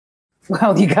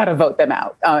Well, you got to vote them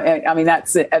out. I mean,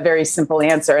 that's a very simple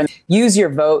answer. And use your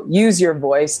vote, use your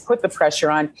voice, put the pressure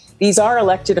on. These are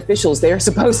elected officials. They are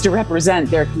supposed to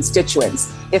represent their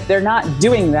constituents. If they're not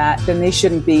doing that, then they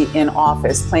shouldn't be in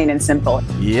office, plain and simple.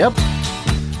 Yep.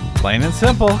 Plain and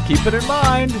simple. Keep it in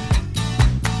mind.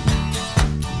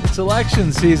 It's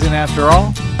election season after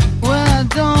all. Well, I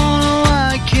don't know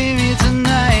why I came here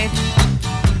tonight.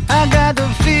 I got the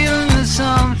feeling that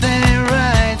something ain't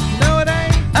right. No, it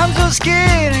ain't. I'm so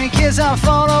scared in case I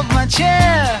fall off my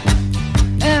chair.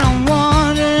 And I'm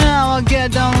wondering how I'll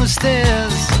get down the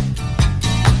stairs.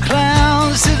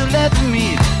 Clowns to the left of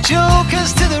me,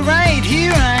 jokers to the right.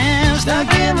 Here I am,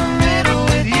 stuck in the middle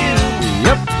with you.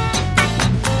 Yep.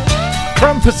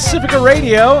 From Pacifica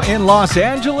Radio in Los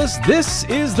Angeles, this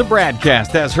is the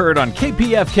BradCast, as heard on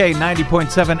KPFK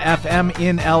 90.7 FM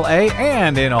in LA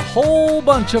and in a whole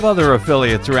bunch of other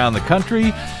affiliates around the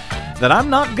country that I'm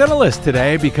not going to list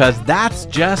today because that's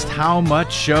just how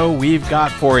much show we've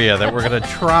got for you that we're going to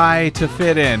try to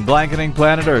fit in. Blanketing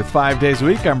Planet Earth 5 days a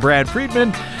week. I'm Brad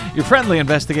Friedman, your friendly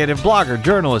investigative blogger,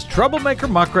 journalist, troublemaker,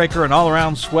 muckraker, and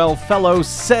all-around swell fellow,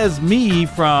 says me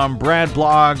from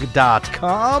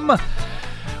bradblog.com.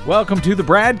 Welcome to the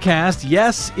BradCast.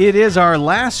 Yes, it is our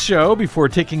last show before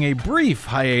taking a brief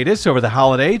hiatus over the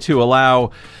holiday to allow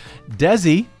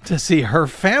Desi to see her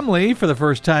family for the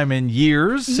first time in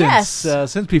years since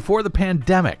before the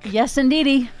pandemic. Yes,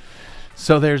 indeedy.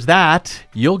 So there's that.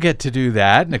 You'll get to do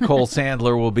that. Nicole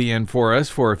Sandler will be in for us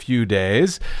for a few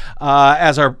days.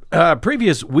 As our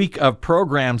previous week of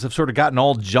programs have sort of gotten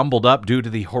all jumbled up due to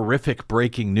the horrific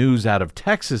breaking news out of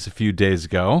Texas a few days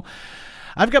ago,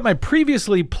 I've got my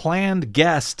previously planned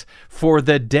guest for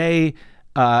the day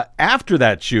after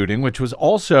that shooting, which was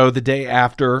also the day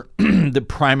after the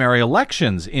primary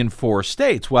elections in 4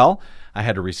 states. Well, I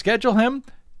had to reschedule him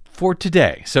for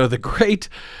today. So the great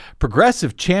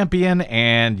progressive champion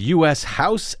and U.S.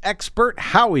 House expert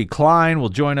Howie Klein will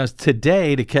join us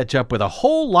today to catch up with a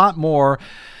whole lot more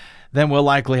than we'll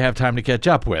likely have time to catch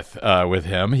up with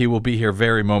him. He will be here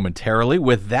very momentarily.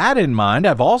 With that in mind,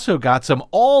 I've also got some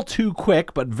all too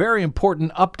quick but very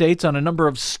important updates on a number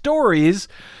of stories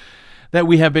that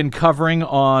we have been covering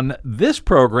on this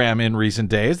program in recent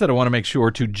days that I want to make sure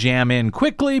to jam in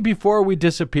quickly before we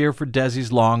disappear for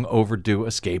Desi's long overdue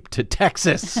escape to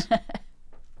Texas.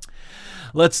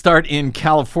 Let's start in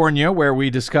California, where we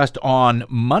discussed on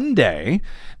Monday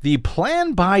the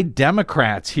plan by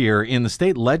Democrats here in the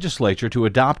state legislature to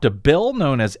adopt a bill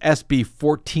known as SB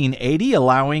 1480,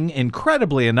 allowing,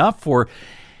 incredibly enough, for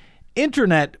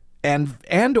internet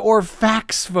and or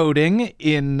fax voting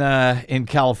in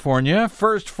California,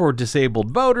 first for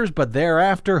disabled voters, but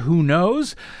thereafter, who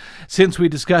knows? Since we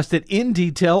discussed it in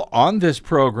detail on this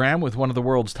program with one of the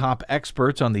world's top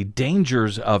experts on the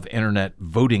dangers of internet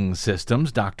voting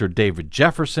systems, Dr. David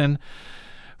Jefferson,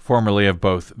 formerly of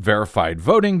both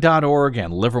verifiedvoting.org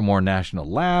and Livermore National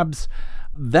Labs.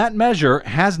 That measure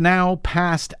has now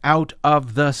passed out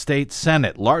of the state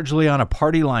Senate, largely on a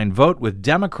party line vote, with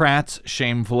Democrats,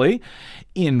 shamefully,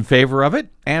 in favor of it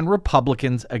and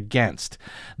Republicans against.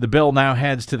 The bill now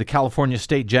heads to the California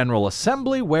State General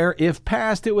Assembly, where, if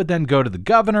passed, it would then go to the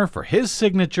governor for his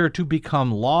signature to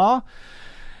become law.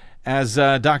 As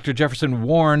Dr. Jefferson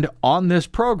warned on this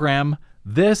program,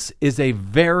 this is a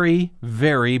very,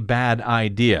 very bad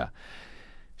idea.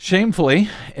 Shamefully,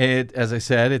 as I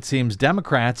said, it seems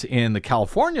Democrats in the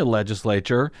California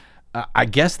legislature, I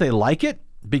guess they like it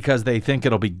because they think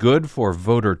it'll be good for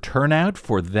voter turnout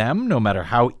for them, no matter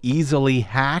how easily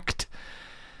hacked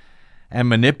and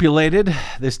manipulated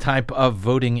this type of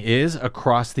voting is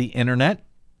across the internet,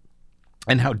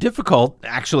 and how difficult,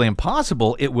 actually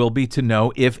impossible, it will be to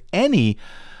know if any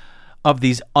of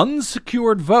these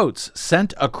unsecured votes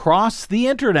sent across the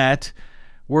internet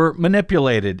were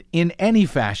manipulated in any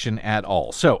fashion at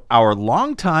all. So our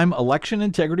longtime election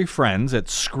integrity friends at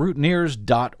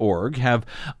scrutineers.org have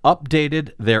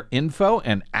updated their info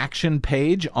and action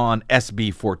page on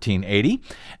SB 1480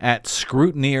 at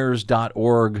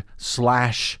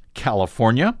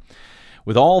scrutineers.org/California,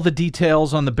 with all the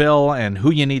details on the bill and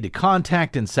who you need to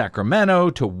contact in Sacramento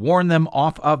to warn them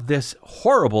off of this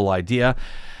horrible idea.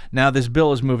 Now, this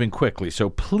bill is moving quickly, so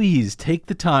please take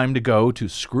the time to go to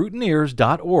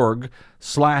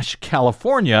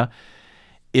scrutineers.org/California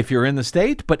if you're in the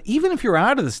state, but even if you're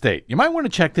out of the state, you might want to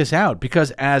check this out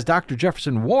because, as Dr.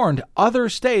 Jefferson warned, other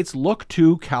states look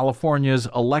to California's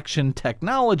election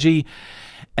technology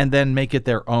and then make it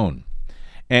their own.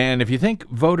 And if you think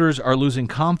voters are losing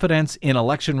confidence in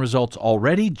election results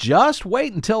already, just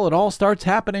wait until it all starts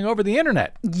happening over the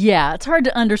internet. Yeah, it's hard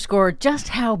to underscore just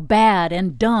how bad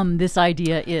and dumb this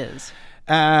idea is.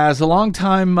 As a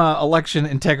longtime election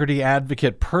integrity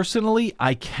advocate, personally,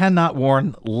 I cannot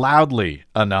warn loudly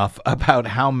enough about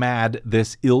how mad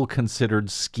this ill-considered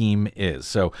scheme is.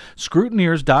 So,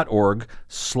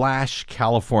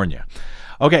 scrutineers.org/California.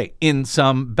 Okay, in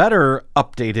some better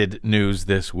updated news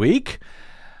this week,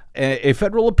 a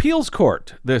federal appeals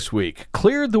court this week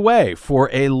cleared the way for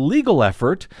a legal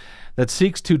effort that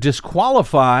seeks to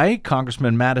disqualify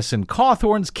Congressman Madison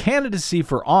Cawthorn's candidacy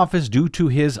for office due to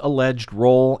his alleged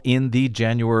role in the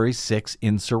January 6th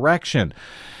insurrection.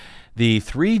 The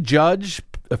three-judge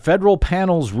federal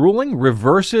panel's ruling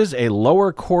reverses a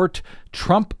lower court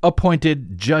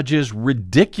Trump-appointed judge's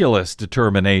ridiculous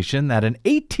determination that an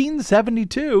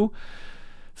 1872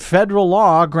 federal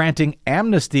law granting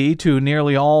amnesty to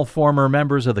nearly all former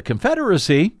members of the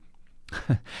Confederacy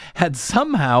had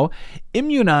somehow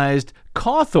immunized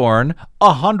Cawthorn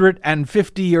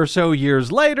 150 or so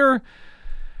years later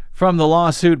from the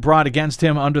lawsuit brought against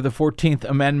him under the 14th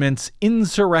Amendment's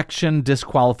Insurrection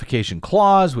Disqualification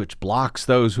Clause, which blocks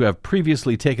those who have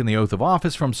previously taken the oath of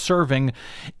office from serving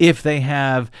if they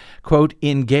have, quote,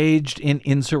 engaged in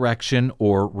insurrection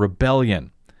or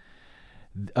rebellion.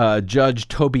 Judge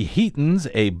Toby Heatons,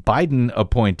 a Biden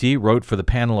appointee, wrote for the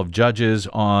panel of judges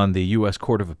on the U.S.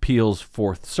 Court of Appeals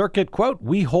Fourth Circuit, quote,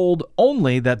 "We hold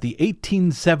only that the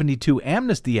 1872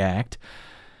 Amnesty Act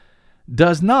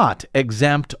does not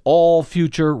exempt all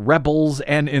future rebels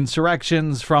and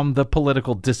insurrections from the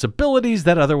political disabilities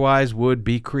that otherwise would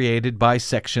be created by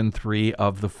Section 3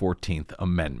 of the 14th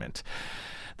Amendment."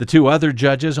 The two other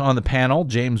judges on the panel,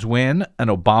 James Wynn, an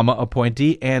Obama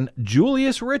appointee, and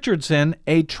Julius Richardson,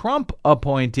 a Trump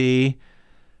appointee,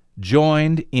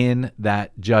 joined in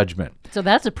that judgment. So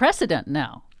that's a precedent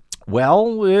now.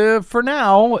 Well, for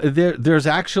now, there's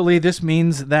actually, this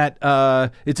means that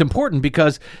it's important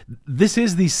because this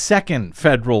is the second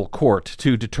federal court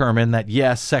to determine that,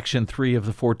 yes, Section 3 of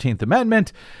the 14th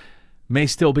Amendment may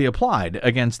still be applied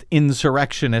against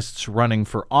insurrectionists running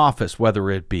for office, whether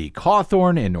it be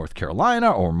Cawthorn in North Carolina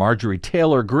or Marjorie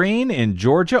Taylor Greene in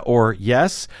Georgia, or,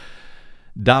 yes,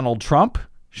 Donald Trump.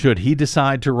 Should he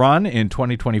decide to run in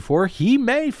 2024, he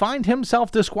may find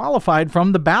himself disqualified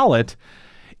from the ballot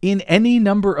in any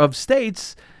number of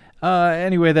states,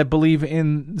 anyway, that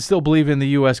still believe in the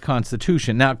U.S.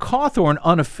 Constitution. Now, Cawthorn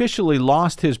unofficially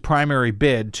lost his primary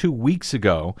bid 2 weeks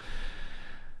ago,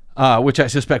 which I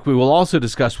suspect we will also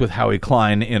discuss with Howie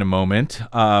Klein in a moment,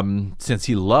 since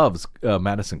he loves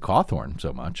Madison Cawthorn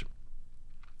so much.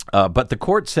 But the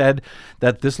court said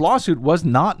that this lawsuit was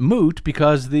not moot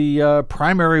because the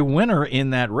primary winner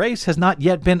in that race has not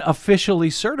yet been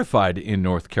officially certified in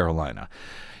North Carolina.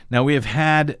 Now, we have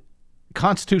had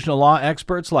constitutional law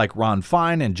experts like Ron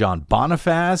Fine and John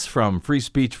Boniface from Free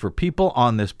Speech for People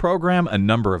on this program a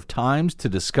number of times to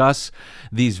discuss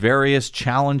these various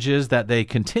challenges that they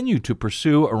continue to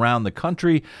pursue around the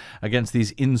country against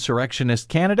these insurrectionist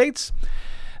candidates.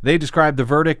 They described the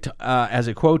verdict as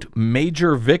a, quote,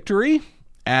 major victory,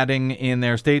 adding in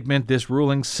their statement, this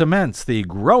ruling cements the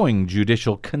growing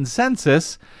judicial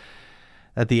consensus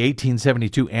that the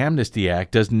 1872 Amnesty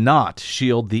Act does not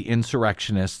shield the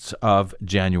insurrectionists of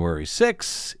January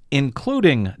 6,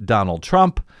 including Donald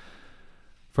Trump,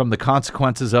 from the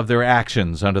consequences of their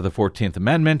actions under the 14th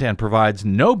Amendment, and provides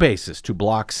no basis to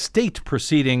block state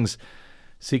proceedings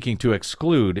seeking to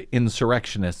exclude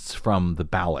insurrectionists from the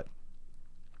ballot.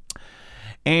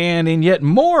 And in yet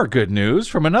more good news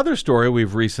from another story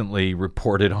we've recently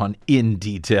reported on in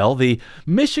detail, the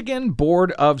Michigan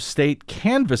Board of State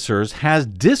Canvassers has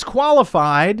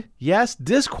disqualified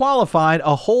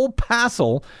a whole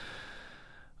passel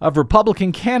of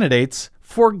Republican candidates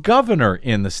for governor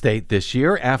in the state this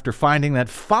year after finding that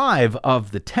 5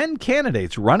 of the 10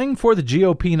 candidates running for the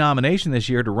GOP nomination this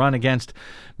year to run against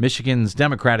Michigan's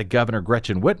Democratic Governor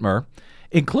Gretchen Whitmer,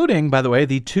 including, by the way,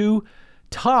 the 2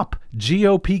 top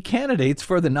GOP candidates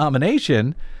for the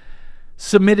nomination,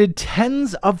 submitted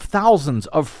tens of thousands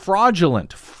of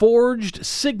fraudulent, forged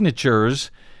signatures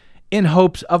in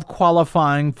hopes of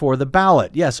qualifying for the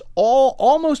ballot. Yes,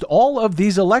 almost all of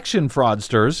these election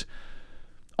fraudsters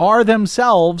are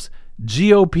themselves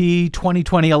GOP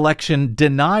 2020 election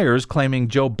deniers, claiming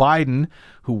Joe Biden,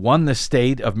 who won the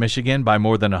state of Michigan by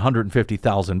more than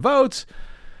 150,000 votes,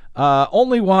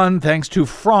 only won thanks to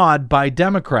fraud by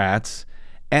Democrats.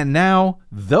 And now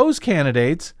those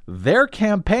candidates, their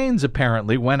campaigns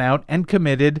apparently went out and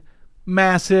committed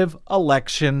massive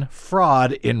election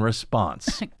fraud in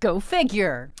response. Go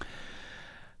figure.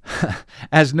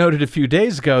 As noted a few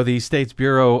days ago, the state's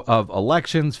Bureau of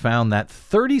Elections found that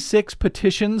 36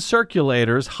 petition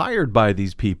circulators hired by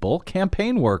these people,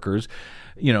 campaign workers,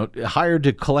 hired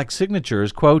to collect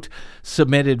signatures, quote,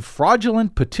 submitted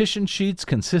fraudulent petition sheets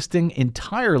consisting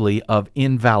entirely of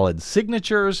invalid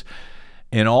signatures.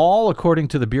 In all, according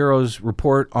to the Bureau's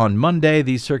report on Monday,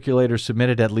 these circulators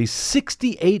submitted at least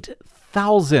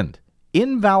 68,000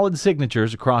 invalid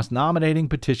signatures across nominating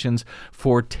petitions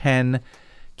for 10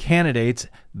 candidates.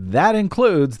 That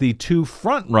includes the two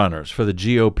frontrunners for the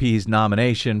GOP's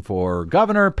nomination for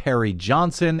governor, Perry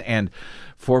Johnson, and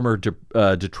former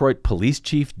Detroit police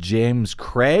chief James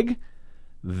Craig.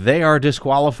 They are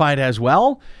disqualified as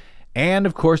well. And,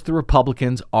 of course, the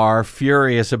Republicans are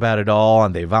furious about it all,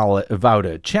 and they vowed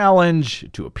a challenge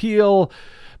to appeal,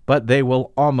 but they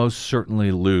will almost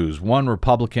certainly lose. One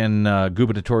Republican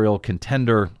gubernatorial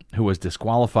contender who was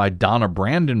disqualified, Donna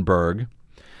Brandenburg,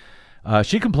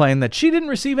 she complained that she didn't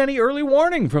receive any early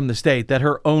warning from the state that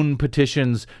her own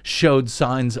petitions showed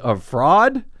signs of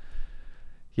fraud.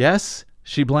 Yes,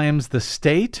 she blames the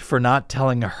state for not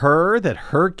telling her that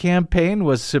her campaign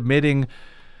was submitting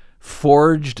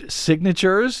forged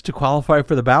signatures to qualify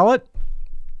for the ballot.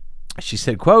 She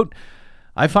said, quote,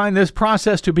 I find this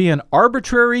process to be an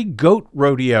arbitrary goat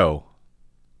rodeo.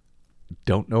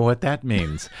 Don't know what that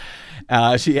means.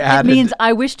 She added, it means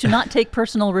I wish to not take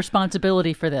personal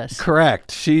responsibility for this.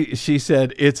 Correct. She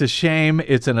said, it's a shame.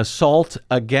 It's an assault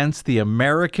against the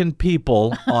American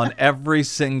people on every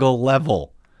single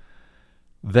level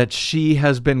that she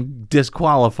has been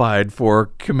disqualified for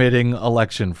committing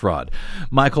election fraud.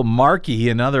 Michael Markey,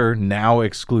 another now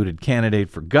excluded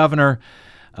candidate for governor,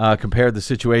 compared the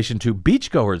situation to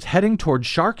beachgoers heading toward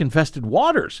shark-infested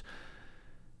waters,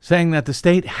 saying that the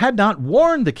state had not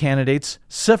warned the candidates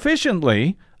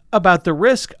sufficiently about the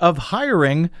risk of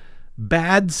hiring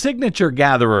bad signature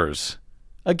gatherers.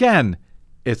 Again,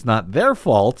 it's not their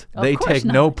fault. They take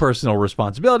no personal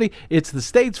responsibility. It's the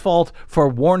state's fault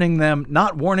for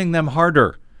not warning them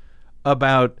harder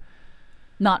about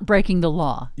not breaking the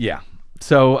law. Yeah.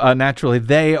 So naturally,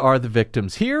 they are the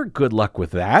victims here. Good luck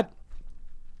with that.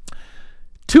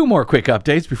 Two more quick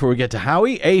updates before we get to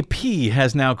Howie. AP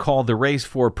has now called the race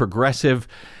for progressive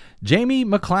Jamie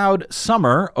McLeod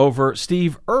Summer over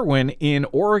Steve Irwin in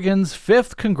Oregon's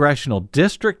 5th Congressional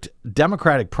District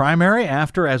Democratic primary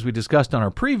after, as we discussed on our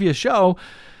previous show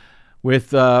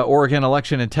with Oregon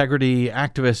election integrity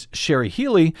activist Sherry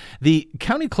Healy, the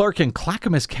county clerk in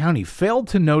Clackamas County failed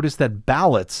to notice that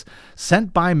ballots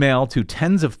sent by mail to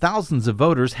tens of thousands of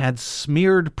voters had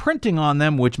smeared printing on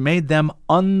them, which made them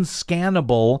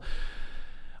unscannable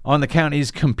on the county's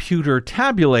computer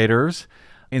tabulators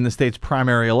in the state's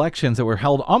primary elections that were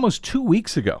held almost 2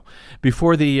 weeks ago,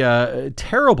 before the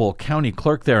terrible county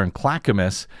clerk there in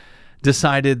Clackamas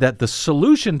decided that the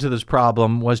solution to this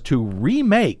problem was to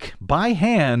remake by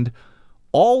hand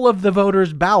all of the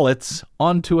voters' ballots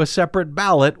onto a separate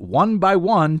ballot, one by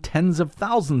one, tens of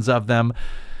thousands of them.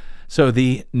 So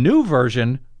the new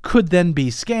version could then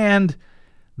be scanned,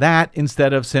 that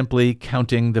instead of simply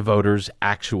counting the voters'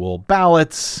 actual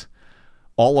ballots,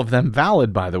 all of them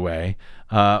valid, by the way,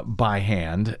 by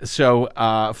hand. So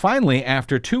finally,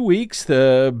 after 2 weeks,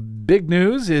 the big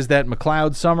news is that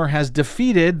McLeod Summer has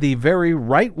defeated the very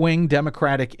right-wing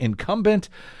Democratic incumbent,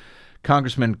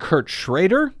 Congressman Kurt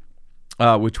Schrader,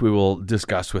 which we will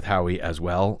discuss with Howie as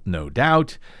well, no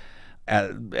doubt.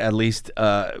 At least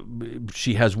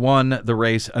she has won the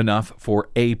race enough for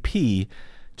AP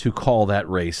to call that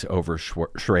race over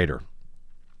Schrader.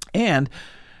 And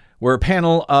we're a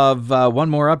panel of, one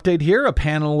more update here, a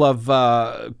panel of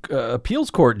appeals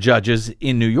court judges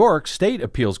in New York, state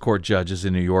appeals court judges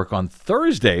in New York on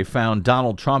Thursday found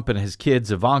Donald Trump and his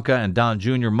kids Ivanka and Don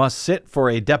Jr. must sit for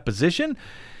a deposition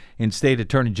in State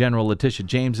Attorney General Letitia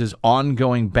James's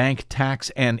ongoing bank,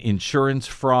 tax, and insurance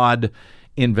fraud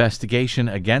investigation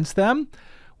against them.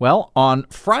 Well, on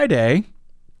Friday,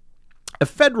 a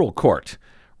federal court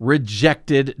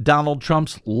rejected Donald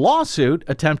Trump's lawsuit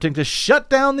attempting to shut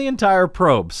down the entire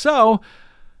probe. So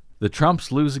the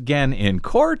Trumps lose again in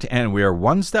court, and we are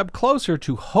one step closer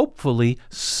to hopefully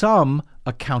some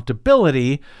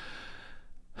accountability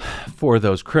for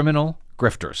those criminal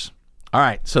grifters. All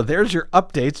right, so there's your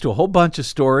updates to a whole bunch of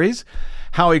stories.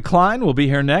 Howie Klein will be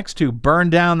here next to burn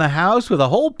down the house with a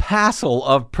whole passel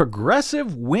of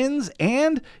progressive wins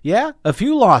and, a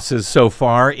few losses so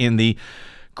far in the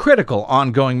critical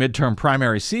ongoing midterm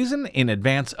primary season in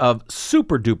advance of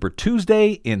Super Duper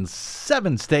Tuesday in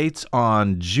 7 states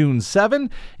on June 7,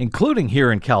 including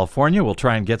here in California. We'll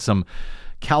try and get some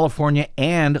California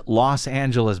and Los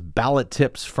Angeles ballot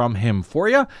tips from him for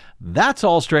you. That's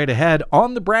all straight ahead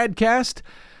on the BradCast.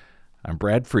 I'm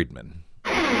Brad Friedman.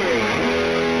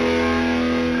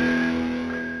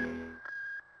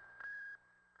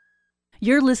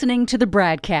 You're listening to the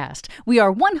BradCast. We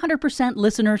are 100%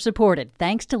 listener supported,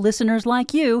 thanks to listeners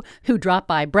like you who drop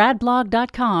by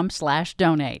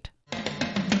bradblog.com/donate.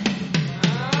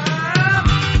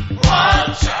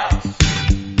 Watch out.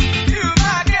 You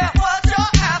might get what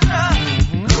you're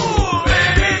after. Cool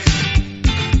babies.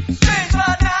 Strange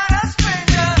but not a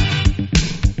stranger.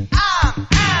 I'm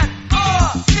an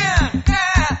ordinary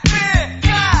guy.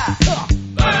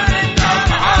 Burning down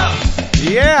the house.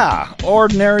 Yeah,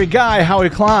 ordinary guy Howie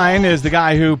Klein is the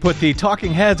guy who put the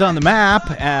Talking Heads on the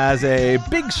map as a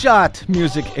big shot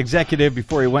music executive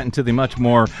before he went into the much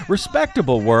more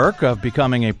respectable work of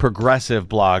becoming a progressive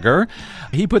blogger.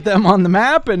 He put them on the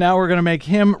map, and now we're going to make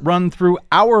him run through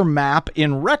our map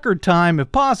in record time,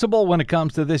 if possible, when it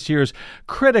comes to this year's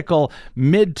critical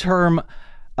midterm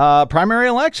primary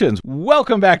elections.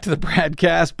 Welcome back to the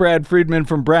BradCast. Brad Friedman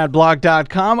from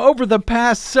BradBlog.com. Over the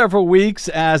past several weeks,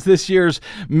 as this year's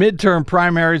midterm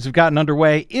primaries have gotten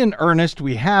underway in earnest,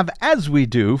 we have, as we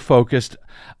do, focused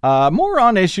more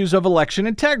on issues of election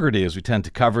integrity, as we tend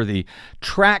to cover the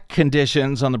track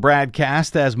conditions on the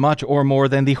BradCast as much or more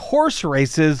than the horse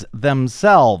races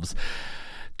themselves.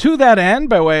 To that end,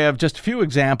 by way of just a few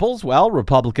examples, well,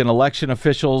 Republican election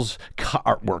officials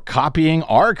are copying,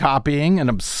 and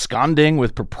absconding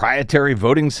with proprietary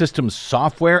voting system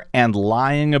software and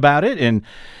lying about it in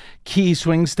key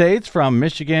swing states from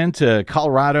Michigan to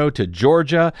Colorado to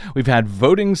Georgia. We've had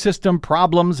voting system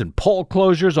problems and poll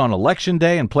closures on Election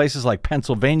Day in places like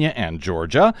Pennsylvania and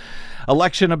Georgia.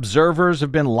 Election observers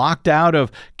have been locked out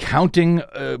of counting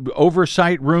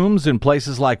oversight rooms in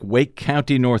places like Wake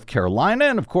County, North Carolina,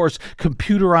 and of course,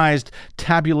 computerized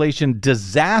tabulation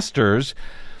disasters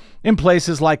in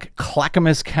places like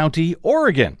Clackamas County,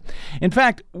 Oregon. In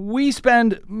fact, we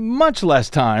spend much less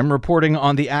time reporting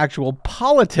on the actual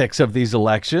politics of these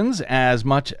elections, as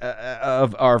much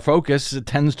of our focus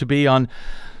tends to be on,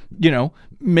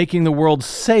 making the world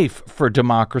safe for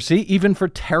democracy, even for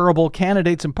terrible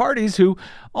candidates and parties who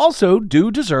also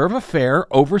do deserve a fair,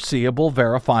 overseeable,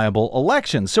 verifiable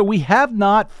election. So we have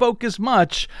not focused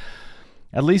much,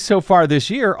 at least so far this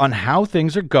year, on how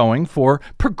things are going for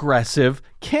progressive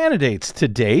candidates to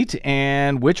date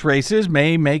and which races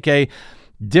may make a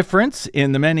difference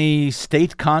in the many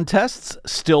state contests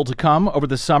still to come over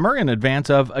the summer in advance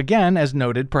of, again, as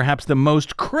noted, perhaps the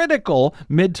most critical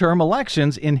midterm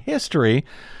elections in history,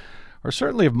 or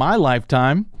certainly of my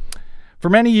lifetime. For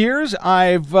many years,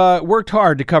 I've worked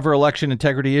hard to cover election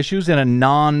integrity issues in a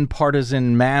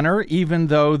nonpartisan manner, even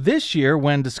though this year,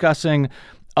 when discussing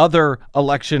other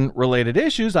election-related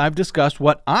issues, I've discussed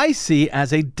what I see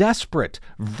as a desperate,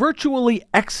 virtually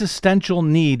existential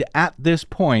need at this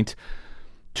point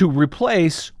to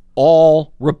replace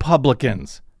all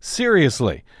Republicans.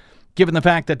 Seriously. Given the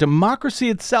fact that democracy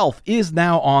itself is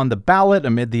now on the ballot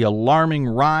amid the alarming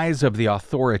rise of the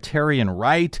authoritarian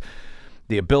right,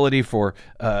 the ability for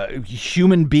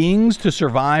human beings to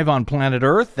survive on planet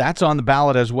Earth, that's on the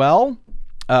ballot as well.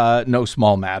 No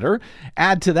small matter.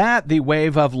 Add to that the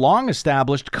wave of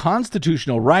long-established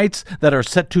constitutional rights that are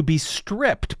set to be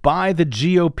stripped by the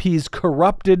GOP's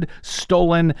corrupted,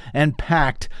 stolen, and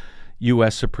packed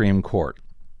U.S. Supreme Court.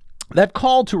 That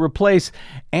call to replace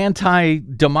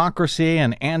anti-democracy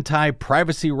and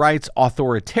anti-privacy rights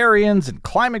authoritarians and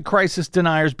climate crisis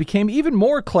deniers became even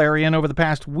more clarion over the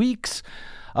past weeks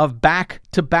of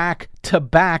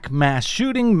back-to-back mass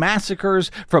shooting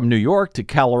massacres from New York to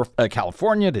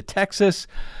California to Texas.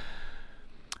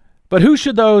 But who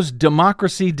should those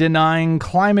democracy-denying,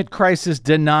 climate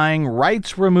crisis-denying,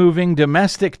 rights-removing,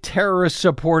 domestic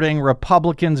terrorist-supporting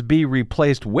Republicans be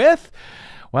replaced with?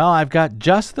 Well, I've got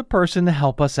just the person to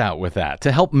help us out with that,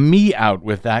 to help me out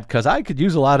with that, because I could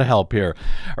use a lot of help here.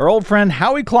 Our old friend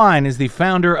Howie Klein is the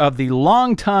founder of the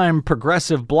longtime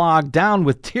progressive blog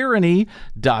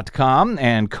DownWithTyranny.com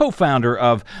and co-founder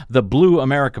of the Blue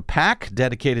America PAC,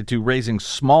 dedicated to raising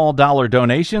small dollar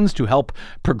donations to help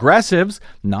progressives,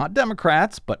 not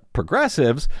Democrats, but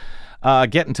progressives,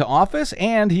 get into office,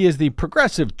 and he is the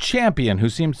progressive champion who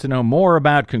seems to know more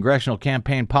about congressional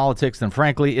campaign politics than,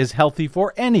 frankly, is healthy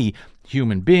for any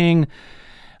human being.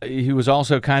 He was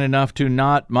also kind enough to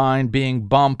not mind being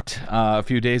bumped a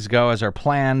few days ago as our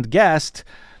planned guest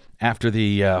after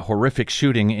the horrific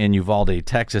shooting in Uvalde,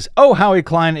 Texas. Oh, Howie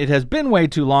Klein, it has been way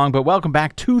too long, but welcome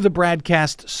back to the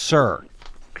BradCast, sir.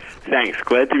 Thanks.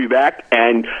 Glad to be back.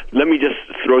 And let me just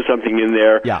throw something in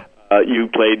there. Yeah. You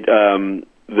played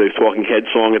the Talking Head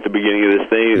song at the beginning of this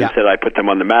thing and said I put them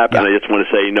on the map, and I just want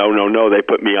to say, no, they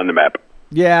put me on the map.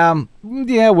 Yeah,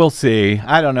 we'll see.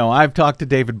 I don't know. I've talked to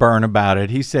David Byrne about it.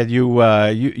 He said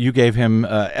you gave him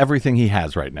everything he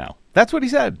has right now. That's what he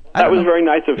said. That was very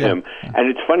nice of him. And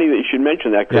it's funny that you should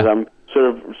mention that because I'm sort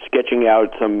of sketching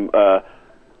out some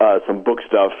book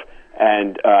stuff,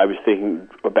 and I was thinking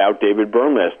about David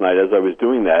Byrne last night as I was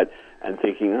doing that, and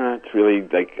thinking, it's really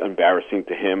like embarrassing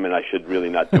to him, and I should really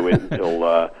not do it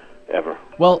until ever.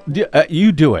 Well,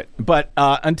 you do it. But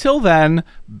until then,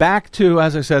 back to,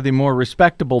 as I said, the more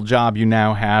respectable job you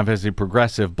now have as a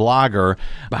progressive blogger.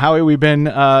 Howie, we've been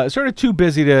sort of too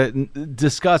busy to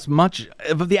discuss much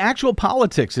of the actual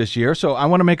politics this year, so I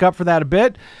want to make up for that a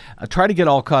bit. Try to get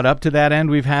all caught up to that end.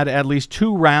 We've had at least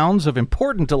 2 rounds of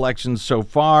important elections so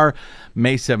far.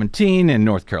 May 17 in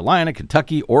North Carolina,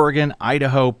 Kentucky, Oregon,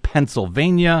 Idaho,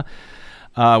 Pennsylvania,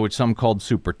 which some called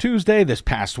Super Tuesday, this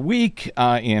past week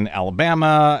in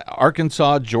Alabama,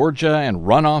 Arkansas, Georgia, and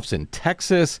runoffs in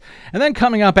Texas. And then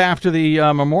coming up after the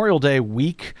Memorial Day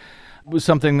week was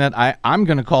something that I'm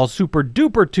going to call Super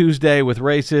Duper Tuesday, with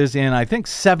races in, I think,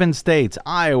 7 states: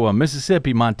 Iowa,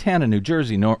 Mississippi, Montana, New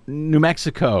Jersey, New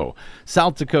Mexico,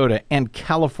 South Dakota, and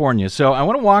California. So I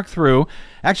want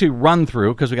to run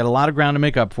through, because we got a lot of ground to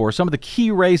make up for, some of the key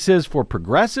races for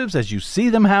progressives as you see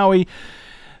them, Howie.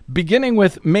 Beginning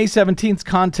with May 17th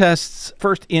contests,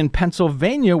 first in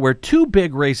Pennsylvania, where 2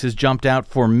 big races jumped out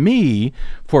for me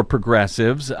for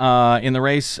progressives. In the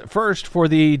race first for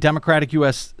the Democratic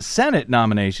U.S. Senate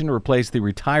nomination to replace the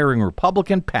retiring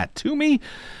Republican Pat Toomey.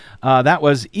 That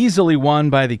was easily won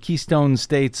by the Keystone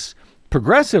State's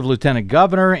progressive lieutenant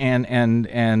governor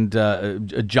and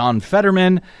John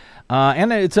Fetterman.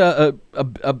 And it's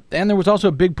and there was also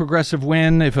a big progressive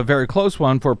win, if a very close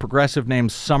one, for a progressive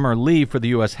named Summer Lee for the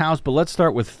U.S. House. But let's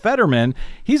start with Fetterman.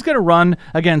 He's going to run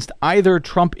against either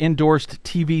Trump-endorsed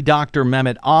TV doctor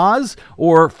Mehmet Oz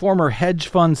or former hedge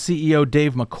fund CEO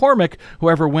Dave McCormick,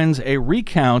 whoever wins a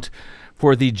recount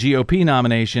for the GOP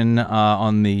nomination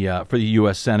for the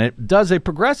U.S. Senate. Does a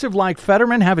progressive like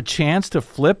Fetterman have a chance to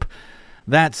flip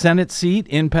that Senate seat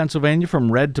in Pennsylvania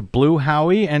from red to blue,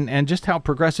 Howie? And just how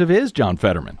progressive is John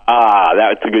Fetterman?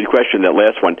 That's a good question, that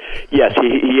last one. Yes,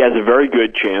 he has a very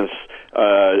good chance,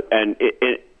 and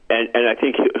I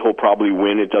think he'll probably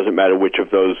win. It doesn't matter which of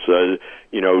those,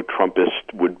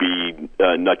 Trumpist would-be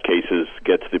nutcases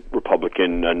gets the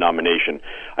Republican nomination.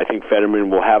 I think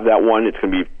Fetterman will have that one. It's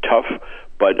going to be tough,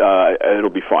 but it'll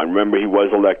be fine. Remember, he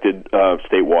was elected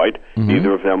statewide. Mm-hmm.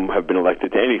 Neither of them have been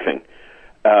elected to anything.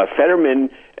 Fetterman,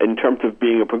 in terms of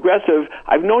being a progressive,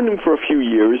 I've known him for a few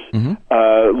years,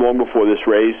 long before this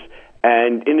race,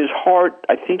 and in his heart,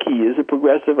 I think he is a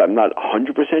progressive. I'm not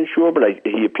 100% sure, but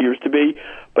he appears to be.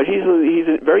 But he's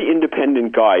a very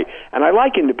independent guy, and I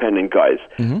like independent guys.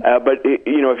 Mm-hmm. But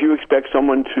if you expect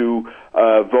someone to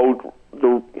vote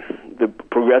the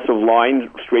progressive line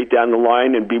straight down the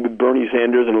line and be with Bernie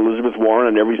Sanders and Elizabeth Warren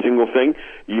on every single thing,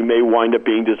 you may wind up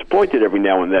being disappointed every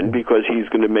now and then, because he's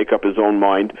going to make up his own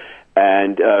mind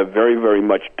and very, very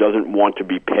much doesn't want to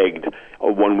be pegged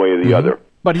one way or the other.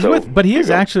 But he is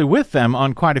actually with them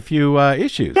on quite a few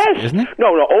issues, isn't he?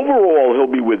 No. Overall, he'll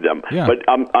be with them. Yeah. But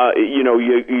you're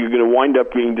going to wind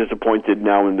up being disappointed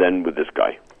now and then with this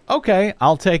guy. Okay,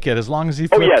 I'll take it as long as he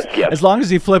flips. Yes. As long as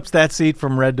he flips that seat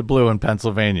from red to blue in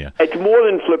Pennsylvania. It's more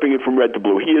than flipping it from red to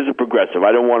blue. He is a progressive.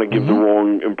 I don't want to give the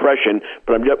wrong impression,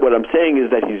 but what I'm saying is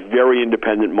that he's very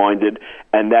independent-minded,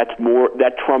 and that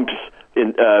trumps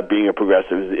being a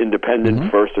progressive. Is independent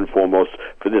first and foremost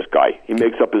for this guy. He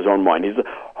makes up his own mind. He's a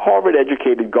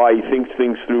Harvard-educated guy. He thinks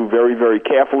things through very, very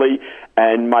carefully,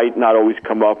 and might not always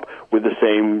come up with the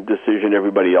same decision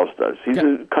everybody else does. He's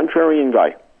a contrarian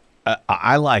guy.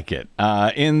 I like it.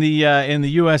 In the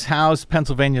U.S. House,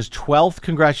 Pennsylvania's 12th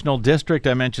congressional district,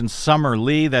 I mentioned Summer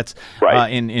Lee. That's right.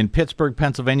 In Pittsburgh,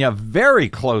 Pennsylvania. A very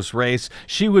close race.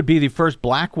 She would be the first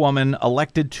black woman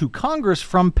elected to Congress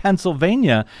from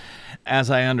Pennsylvania,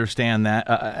 as I understand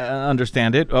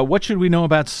it. What should we know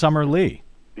about Summer Lee?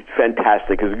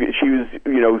 Fantastic. She was,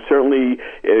 certainly,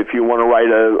 if you want to write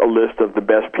a list of the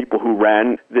best people who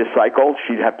ran this cycle,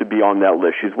 she'd have to be on that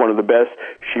list. She's one of the best.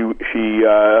 She is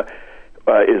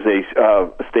a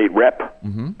state rep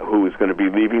who is going to be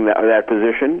leaving that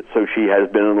position. So she has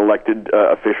been an elected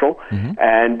official,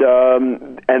 and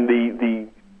the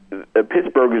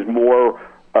Pittsburgh is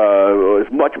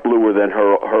is much bluer than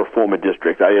her former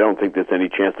district. I don't think there's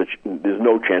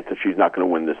no chance that she's not going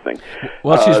to win this thing.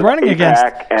 Well, she's running against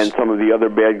and some of the other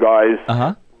bad guys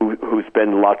who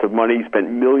spend lots of money,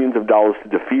 spent millions of dollars to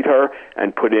defeat her,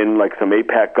 and put in like some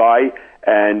AIPAC guy.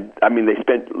 And I mean, they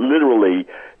spent literally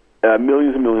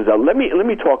millions and millions of dollars. Let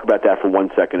me talk about that for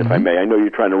 1 second, if I may. I know you're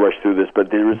trying to rush through this,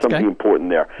 but there is something important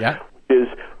there. Yeah. is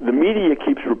the media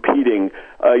keeps repeating,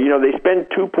 they spent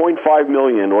 $2.5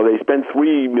 million or they spent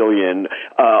 $3 million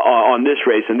on this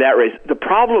race and that race. The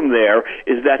problem there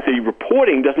is that the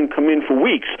reporting doesn't come in for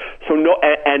weeks. So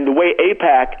and the way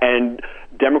AIPAC and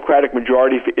Democratic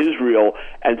Majority for Israel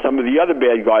and some of the other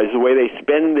bad guys, the way they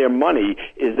spend their money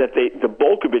is that the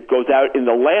bulk of it goes out in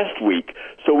the last week.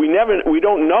 So we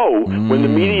don't know when the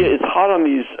media is hot on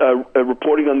these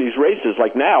reporting on these races.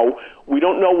 Like now, we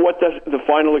don't know what the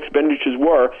final expenditures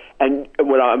were. And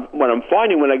what I'm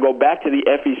finding when I go back to the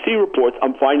FEC reports,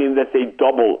 I'm finding that they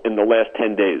double in the last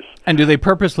 10 days. And do they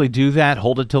purposely do that,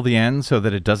 hold it till the end so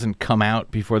that it doesn't come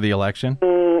out before the election?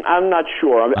 I'm not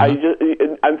sure. I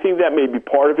think that may be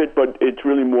part of it, but it's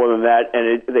really more than that.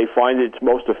 And they find it's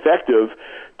most effective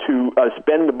to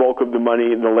spend the bulk of the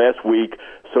money in the last week,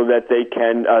 so that they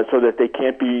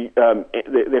can't be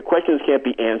their questions can't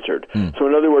be answered. So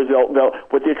in other words,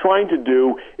 what they're trying to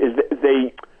do is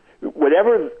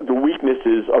whatever the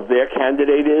weaknesses of their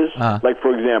candidate is, like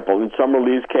for example, in Summer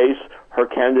Lee's case, her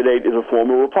candidate is a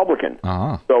former Republican.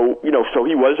 So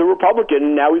he was a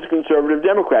Republican, and now he's a conservative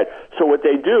Democrat. So what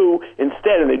they do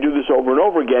instead, and they do this over and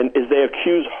over again, is they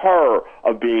accuse her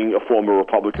of being a former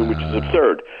Republican, which is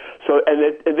absurd. So, and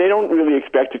they don't really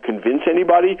expect to convince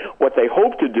anybody. What they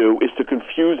hope to do is to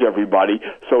confuse everybody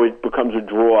so it becomes a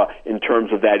draw in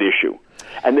terms of that issue.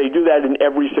 And they do that in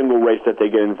every single race that they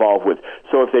get involved with.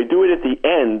 So if they do it at the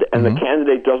end and the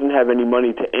candidate doesn't have any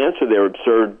money to answer their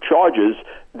absurd charges,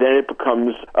 then it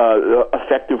becomes an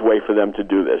effective way for them to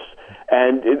do this.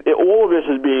 And all of this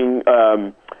is being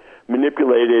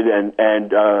manipulated and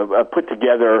put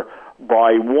together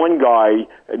by one guy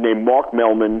named Mark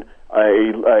Mellman,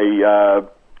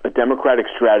 a Democratic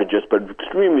strategist, but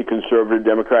extremely conservative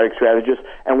Democratic strategist.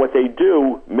 And what they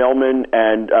do, Mellman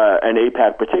and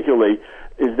AIPAC particularly,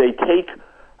 is they take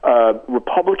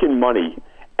Republican money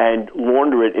and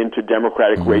launder it into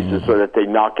Democratic races so that they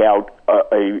knock out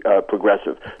a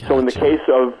progressive. Gotcha. So in the case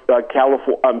of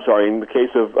in the case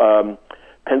of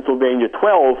Pennsylvania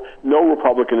 12, no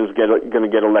Republican is going to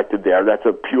get elected there. That's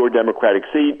a pure Democratic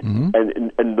seat,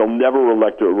 and they'll never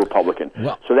elect a Republican.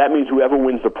 Well, so that means whoever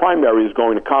wins the primary is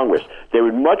going to Congress. They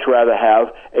would much rather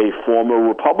have a former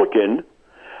Republican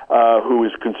who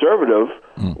is conservative,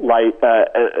 like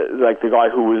the guy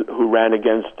who ran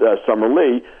against Summer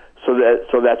Lee. So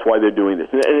that's why they're doing this.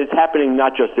 And it's happening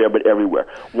not just there, but everywhere.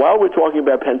 While we're talking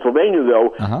about Pennsylvania,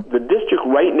 though, the district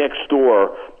right next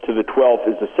door to the 12th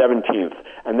is the 17th,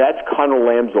 and that's Connor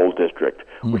Lamb's old district,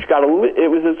 which it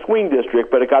was a swing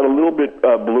district, but it got a little bit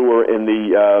bluer in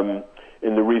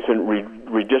the recent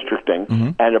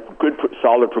redistricting, and a good,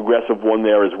 solid progressive one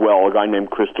there as well, a guy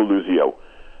named Chris DeLuzio.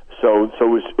 So it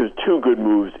was two good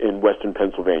moves in Western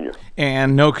Pennsylvania.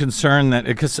 And no concern that,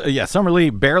 because, Summer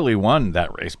Lee barely won that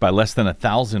race by less than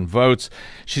 1,000 votes.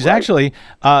 She's actually,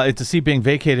 it's a seat being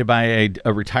vacated by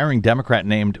a retiring Democrat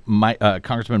named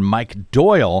Congressman Mike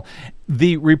Doyle.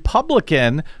 The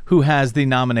Republican who has the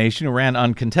nomination, who ran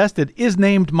uncontested, is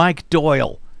named Mike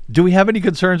Doyle. Do we have any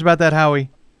concerns about that, Howie?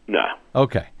 No.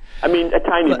 Okay. I mean, a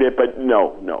tiny bit, but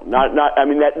no. Not. I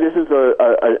mean, this is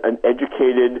an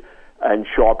educated and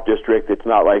sharp district. It's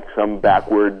not like some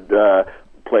backward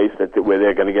place where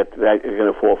they're going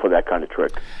to fall for that kind of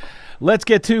trick. Let's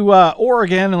get to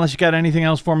Oregon, unless you got anything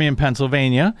else for me in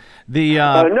Pennsylvania.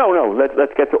 No.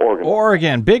 Let's get to Oregon.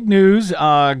 Oregon, big news.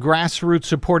 Grassroots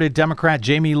supported Democrat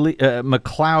Jamie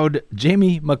McLeod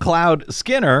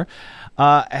Skinner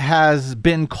has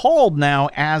been called now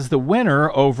as the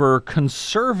winner over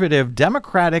conservative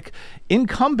Democratic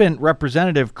incumbent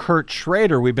Representative Kurt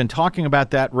Schrader. We've been talking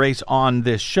about that race on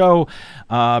this show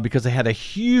because they had a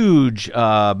huge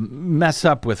mess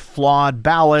up with flawed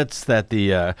ballots that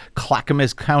the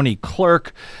Clackamas County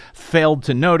clerk failed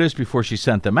to notice before she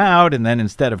sent them out, and then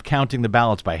instead of counting the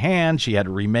ballots by hand, she had to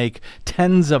remake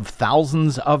tens of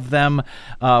thousands of them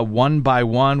one by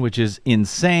one, which is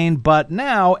insane. But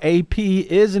now AP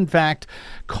is in fact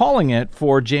calling it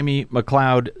for Jamie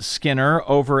McLeod Skinner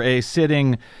over a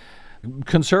sitting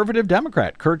conservative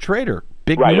Democrat, Kurt Schrader.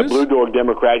 Big news? A Blue Dog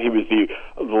Democrat. He was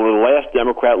the last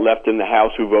Democrat left in the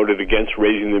House who voted against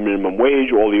raising the minimum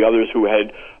wage. All the others who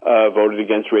had voted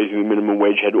against raising the minimum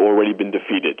wage had already been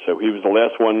defeated. So he was the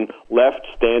last one left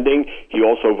standing. He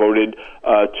also voted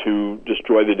to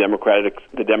destroy the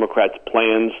Democrats'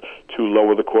 plans to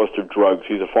lower the cost of drugs.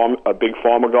 He's a big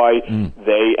pharma guy.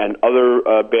 They and other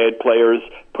bad players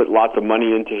put lots of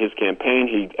money into his campaign.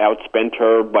 He outspent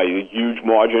her by a huge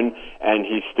margin, and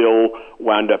he still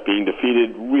wound up being defeated.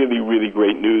 tweeted really, really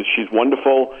great news. She's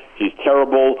wonderful. He's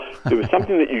terrible. There was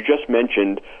something that you just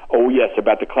mentioned. Oh, yes,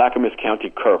 about the Clackamas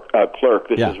County clerk.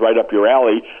 This is right up your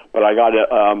alley. But I got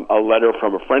a letter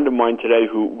from a friend of mine today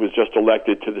who was just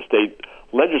elected to the state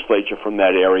legislature from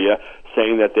that area,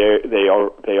 saying that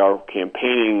they are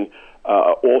campaigning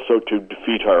also to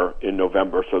defeat her in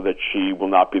November so that she will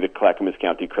not be the Clackamas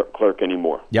County clerk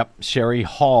anymore. Yep. Sherry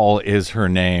Hall is her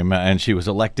name, and she was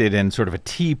elected in sort of a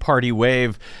Tea Party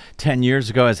wave 10 years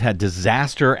ago, has had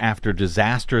disaster after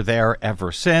disaster there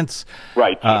ever since.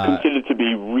 Right. She's considered to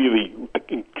be really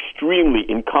extremely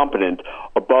incompetent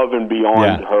above and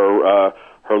beyond her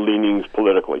leanings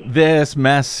politically. This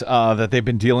mess that they've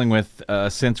been dealing with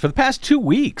since for the past 2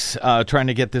 weeks, trying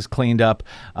to get this cleaned up.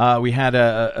 We had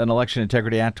an election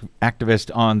integrity activist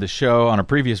on the show on a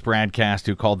previous BradCast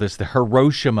who called this the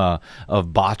Hiroshima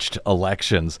of botched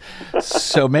elections.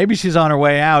 So maybe she's on her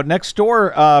way out. Next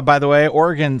door, by the way,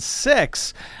 Oregon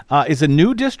 6 is a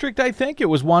new district, I think. It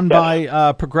was won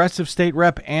by Progressive State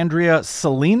Rep Andrea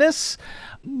Salinas.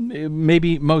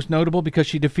 Maybe most notable because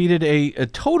she defeated a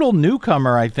total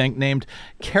newcomer, I think, named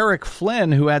Carrick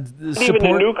Flynn, who had support. Not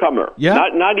even a newcomer. Yeah?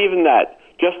 Not even that.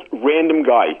 Just random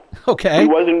guy. Okay.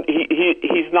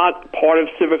 He's not part of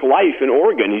civic life in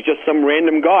Oregon. He's just some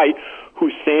random guy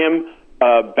who Sam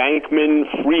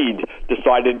Bankman-Fried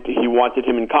decided he wanted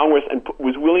him in Congress and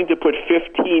was willing to put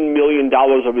 $15 million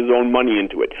of his own money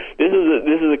into it. This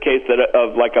is a case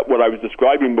of what I was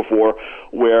describing before,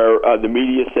 where the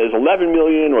media says 11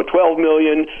 million or 12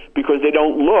 million because they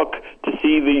don't look to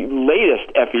see the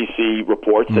latest FEC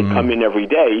reports that come in every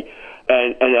day.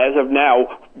 And as of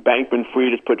now,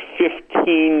 Bankman-Fried has put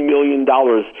 $15 million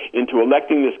into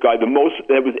electing this guy, the most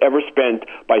that was ever spent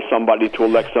by somebody to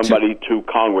elect somebody to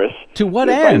Congress. To what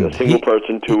end? A single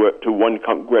person to one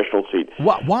congressional seat.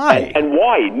 Why? And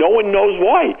why? No one knows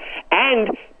why.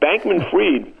 And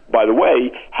Bankman-Fried, by the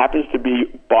way, happens to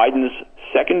be Biden's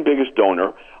second biggest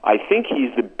donor. I think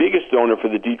he's the biggest donor for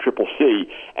the DCCC,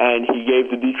 and he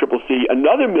gave the DCCC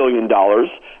another $1 million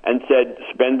and said,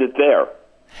 spend it there.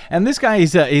 And this guy,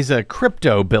 he's a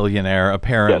crypto billionaire,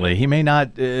 apparently. Yes. He may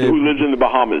not... who lives in the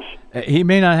Bahamas. He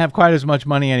may not have quite as much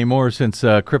money anymore since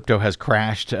crypto has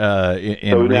crashed in recent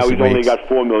So now he's only weeks. got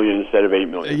 $4 million instead of $8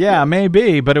 million. Yeah,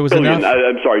 maybe, but it was billion. enough.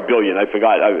 I'm sorry, billion. I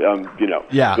forgot.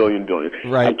 Yeah. Billion.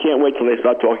 Right. I can't wait till they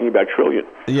start talking about trillion.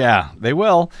 Yeah, they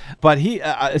will. But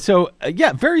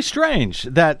very strange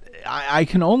that I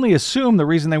can only assume the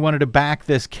reason they wanted to back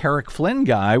this Carrick Flynn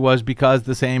guy was because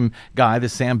the same guy, the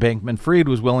Sam Bankman-Fried,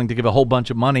 was willing to give a whole bunch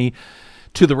of money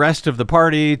to the rest of the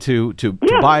party, to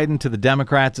Biden, to the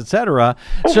Democrats, etc.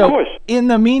 So course. In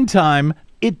the meantime,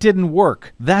 it didn't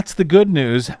work. That's the good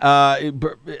news.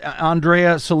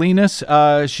 Andrea Salinas,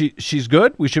 she's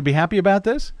good. We should be happy about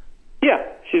this. Yeah,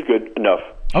 she's good enough.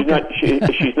 She's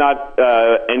Okay. she's not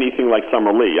anything like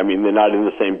Summer Lee. I mean, they're not in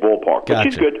the same ballpark. But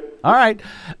she's good. All right.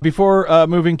 Before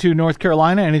moving to North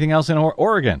Carolina, anything else in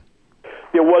Oregon?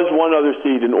 There was one other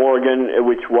seat in Oregon,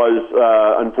 which was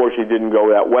unfortunately didn't go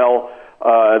that well.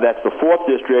 That's the 4th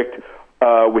district,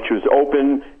 which was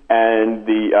open, and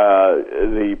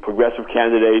the progressive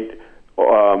candidate,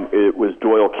 it was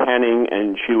Doyle Canning,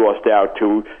 and she lost out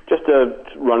to just a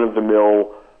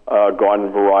run-of-the-mill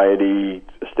garden variety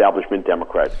establishment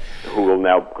Democrat who will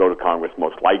now go to Congress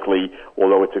most likely,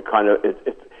 although it's a kind of...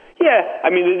 Yeah, I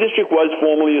mean, the district was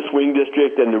formerly a swing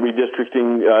district, and the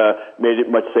redistricting made it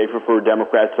much safer for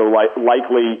Democrats, so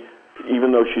likely,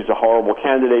 even though she's a horrible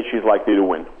candidate, she's likely to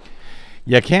win.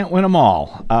 You can't win them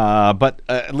all, but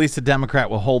at least a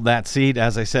Democrat will hold that seat.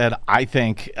 As I said, I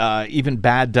think even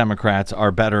bad Democrats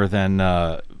are better than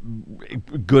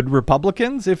good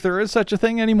Republicans, if there is such a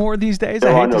thing anymore these days.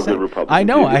 There are no good Republicans. I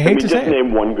know. I hate to say it. Just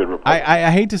name one good Republican.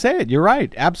 I hate to say it. You're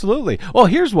right. Absolutely. Well,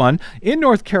 here's one. In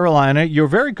North Carolina, your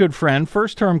very good friend,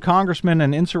 first-term Congressman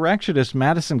and insurrectionist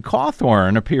Madison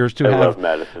Cawthorn appears to have... I love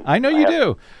Madison. I know you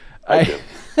do. I do.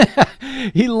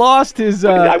 He lost his...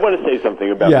 I want to say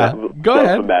something about Go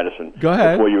ahead. Madison. Go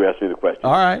ahead. Before you ask me the question.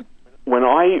 All right. When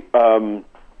I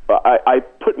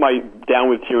put my Down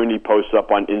with Tyranny posts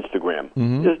up on Instagram,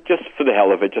 just for the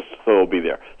hell of it, just so it'll be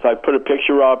there. So I put a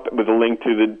picture up with a link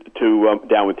to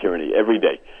Down with Tyranny every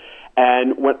day,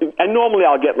 and normally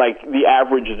I'll get the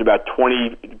average is about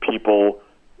 20 people.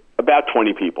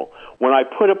 When I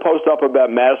put a post up about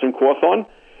Madison Cawthorn,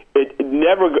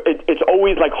 it's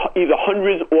always either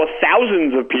hundreds or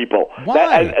thousands of people.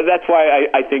 Why? That's why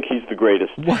I think he's the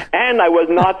greatest. What? And I was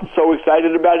not so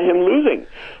excited about him losing.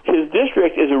 His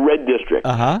district is a red district.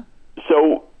 Uh-huh.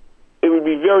 So it would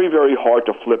be very, very hard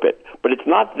to flip it. But it's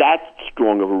not that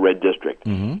strong of a red district.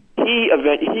 Mm-hmm. He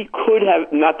he could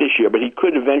have, not this year, but he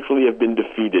could eventually have been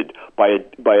defeated by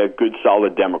a good,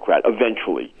 solid Democrat.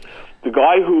 Eventually, the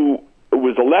guy who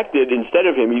was elected instead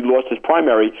of him, he lost his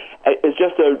primary, is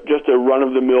just a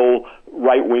run-of-the-mill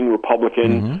right-wing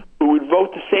Republican who would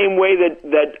vote the same way that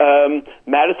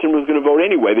Madison was going to vote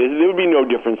anyway. There would be no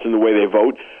difference in the way they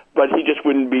vote, but he just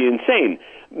wouldn't be insane.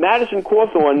 Madison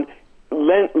Cawthorn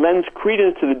lends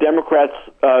credence to the Democrats'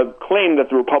 claim that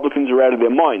the Republicans are out of their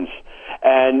minds,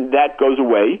 and that goes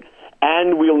away,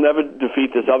 and we'll never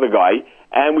defeat this other guy.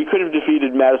 And we could have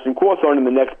defeated Madison Cawthorn in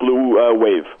the next blue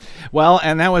wave. Well,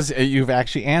 and that was, you've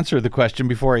actually answered the question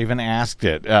before I even asked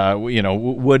it.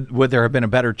 Would there have been a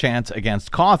better chance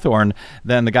against Cawthorn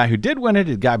than the guy who did win it,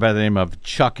 a guy by the name of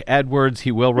Chuck Edwards?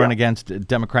 He will run against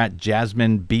Democrat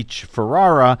Jasmine Beach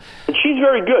Ferrara. And she's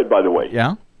very good, by the way.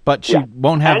 Yeah, but she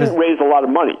won't have... And raise a lot of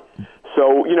money.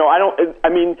 So,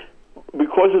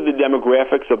 because of the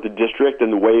demographics of the district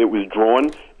and the way it was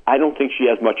drawn, I don't think she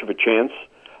has much of a chance.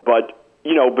 But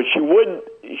she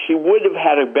would have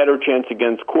had a better chance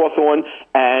against Cawthorn,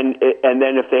 and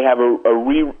then if they have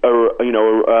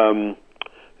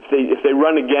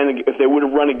if they would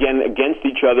have run again against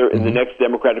each other in the next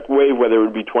Democratic wave, whether it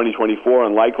would be 2024,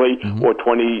 unlikely, or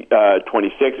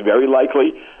 2026, very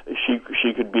likely,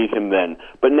 she could beat him then.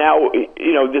 But now,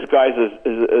 this guy's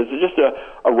is just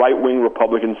a right-wing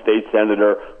Republican state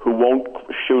senator who won't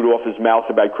shoot off his mouth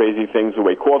about crazy things the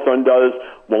way Cawthorn does,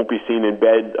 won't be seen in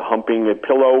bed humping a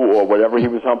pillow or whatever he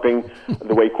was humping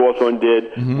the way Cawthorn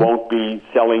did, won't be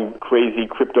selling crazy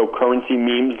cryptocurrency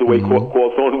memes the way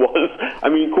Cawthorn was. I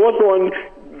mean, Cawthorn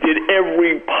did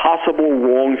every possible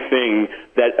wrong thing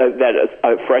that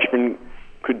a freshman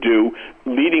could do,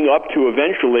 leading up to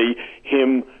eventually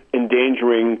him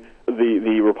endangering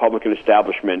the Republican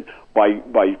establishment by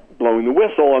blowing the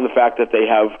whistle on the fact that they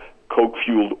have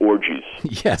coke-fueled orgies.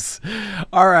 Yes.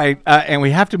 All right. And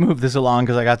we have to move this along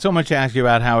because I got so much to ask you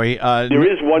about, Howie. There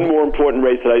is one more important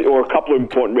race, or a couple of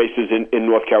important races in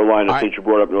North Carolina, since you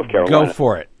brought up North Carolina. Go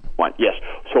for it. Yes.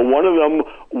 So one of them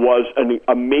was an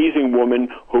amazing woman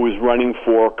who was running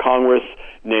for Congress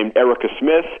named Erica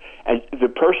Smith, and the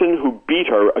person who beat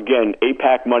her, again,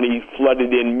 AIPAC money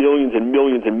flooded in millions and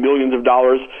millions and millions of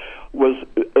dollars,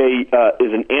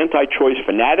 is an anti-choice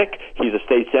fanatic. He's a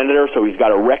state senator, so he's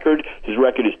got a record. His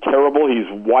record is terrible. He's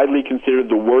widely considered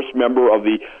the worst member of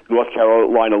the North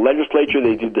Carolina legislature.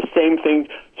 They did the same thing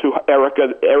to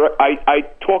Erica. I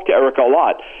talked to Erica a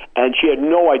lot, and she had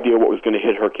no idea what was going to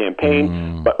hit her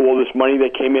campaign, but all this money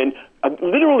that came in,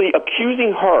 literally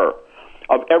accusing her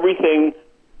of everything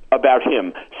about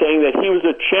him, saying that he was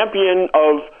a champion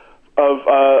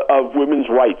of women's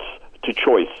rights to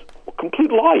choice.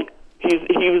 Complete lie.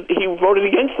 He voted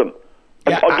against them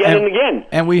again and again.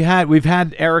 And we've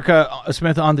had Erica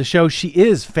Smith on the show. She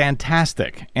is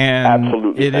fantastic, and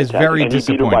absolutely it fantastic. Is very and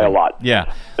disappointing. He beat her by a lot.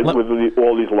 Yeah, with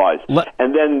all these lies.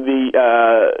 And then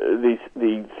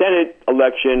the Senate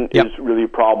election is really a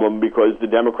problem because the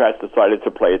Democrats decided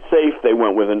to play it safe. They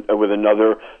went with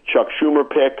another Chuck Schumer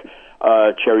pick,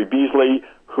 Cherry Beasley,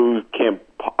 who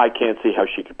I can't see how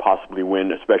she could possibly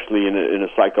win, especially in a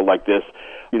cycle like this.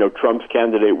 Trump's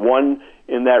candidate won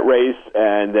in that race,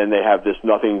 and then they have this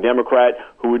nothing Democrat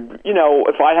who would,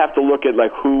 if I have to look at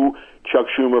like who Chuck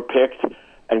Schumer picked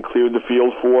and cleared the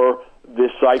field for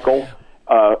this cycle,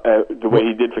 the way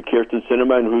he did for Kyrsten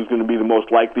Sinema, and who's going to be the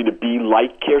most likely to be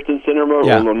like Kyrsten Sinema,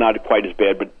 although not quite as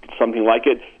bad, but something like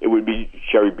it, it would be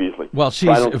Cherry Beasley. Well,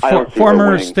 she's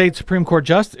former state Supreme Court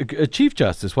Chief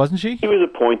Justice, wasn't she? She was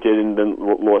appointed and then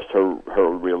lost her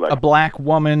re-election. A black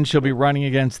woman. She'll be running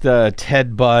against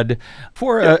Ted Budd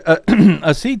for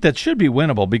a seat that should be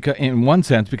winnable, because in one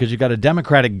sense, because you got a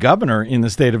Democratic governor in the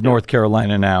state of North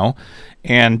Carolina now,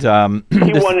 and he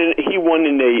won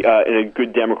in a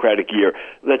good Democratic year.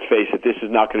 Let's face it, this is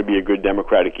not going to be a good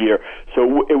Democratic year.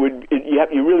 So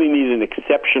you really need an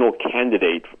exceptional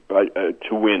candidate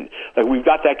to win. Like we've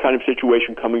got that kind of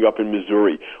situation coming up in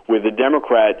Missouri, where the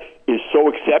Democrat is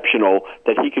so exceptional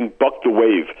that he can buck the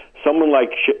wave. Someone like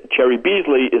Cherry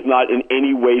Beasley is not in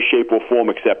any way, shape, or form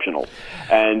exceptional,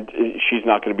 and she's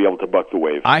not going to be able to buck the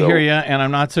wave. I hear you, and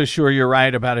I'm not so sure you're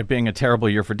right about it being a terrible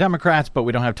year for Democrats, but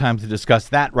we don't have time to discuss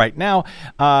that right now.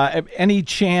 Any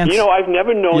chance... I've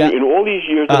never known you, in all these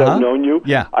years that I've known you,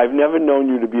 I've never known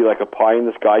you to be like a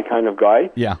pie-in-the-sky kind of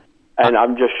guy. Yeah. And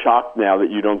I'm just shocked now that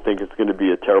you don't think it's going to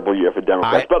be a terrible year for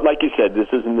Democrats. But like you said, this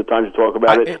isn't the time to talk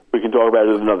about it. We can talk about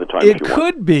it another time if you want. It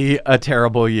could be a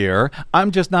terrible year. I'm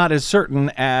just not as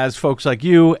certain as folks like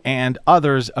you and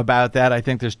others about that. I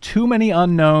think there's too many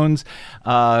unknowns.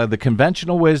 The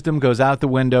conventional wisdom goes out the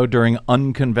window during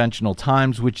unconventional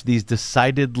times, which these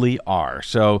decidedly are.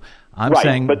 So I'm right,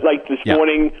 saying, but like this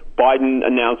morning, Biden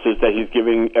announces that he's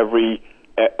giving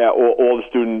all the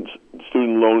student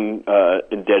loan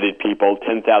indebted people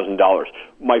 $10,000.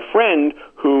 My friend,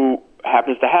 who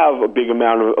happens to have a big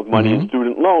amount of money in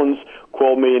student loans,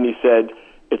 called me and he said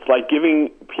it's like giving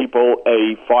people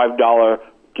a $5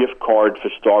 gift card for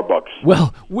Starbucks.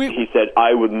 Well, he said,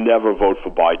 I would never vote for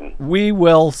Biden. We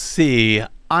will see.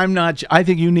 I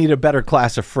think you need a better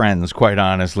class of friends, quite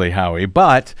honestly, Howie.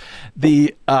 But you're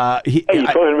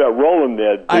talking about Roland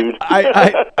there, dude.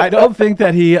 I don't think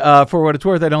that he, for what it's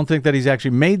worth, I don't think that he's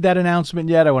actually made that announcement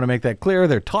yet. I want to make that clear.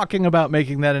 They're talking about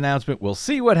making that announcement. We'll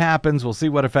see what happens. We'll see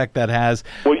what effect that has.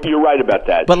 Well, you're right about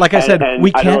that. But like I said,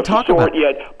 we can't talk about it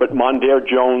yet. But Mondaire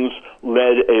Jones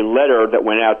led a letter that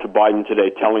went out to Biden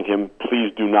today, telling him,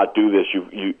 "Please do not do this,"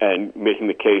 and making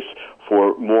the case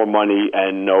for more money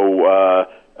and no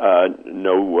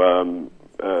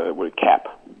cap.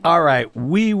 All right,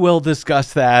 we will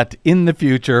discuss that in the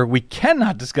future. We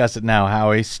cannot discuss it now,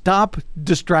 Howie. Stop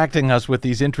distracting us with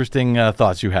these interesting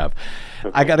thoughts you have.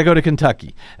 Okay. I got to go to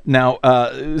Kentucky. Now,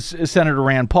 Senator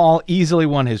Rand Paul easily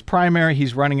won his primary.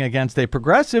 He's running against a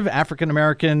progressive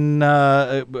African-American,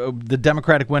 the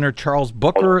Democratic winner, Charles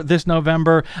Booker, this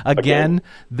November. Again,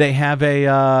 they have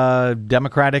a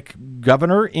Democratic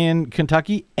governor in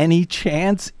Kentucky. Any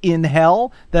chance in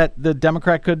hell that the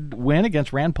Democrat could win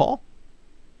against Rand Paul?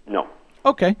 No.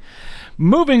 Okay.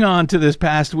 Moving on to this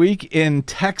past week in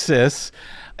Texas,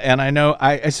 and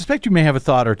I suspect you may have a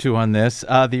thought or two on this.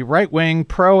 The right-wing,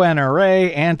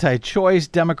 pro-NRA, anti-choice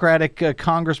Democratic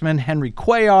Congressman Henry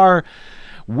Cuellar,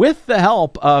 with the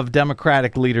help of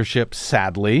Democratic leadership,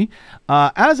 sadly,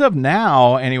 as of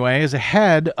now, anyway, is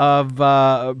ahead of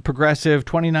progressive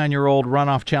 29-year-old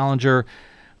runoff challenger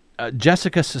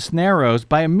Jessica Cisneros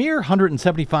by a mere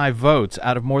 175 votes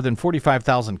out of more than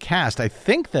 45,000 cast. I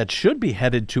think that should be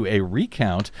headed to a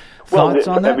recount. Thoughts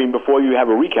on that? I mean, before you have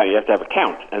a recount, you have to have a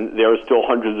count, and there are still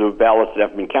hundreds of ballots that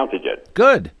haven't been counted yet.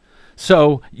 Good.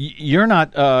 So you're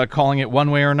not calling it one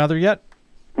way or another yet?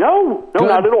 No,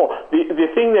 not at all. The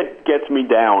thing that gets me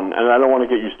down, and I don't want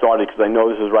to get you started because I know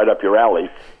this is right up your alley,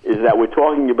 is that we're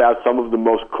talking about some of the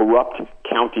most corrupt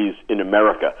counties in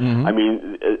America. Mm-hmm. I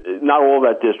mean, not all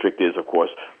that district is, of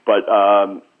course, but,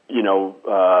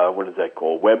 what is that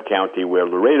called? Webb County, where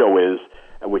Laredo is,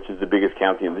 which is the biggest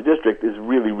county in the district, is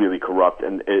really, really corrupt.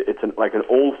 And it's like an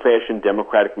old-fashioned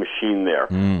democratic machine there,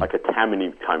 like a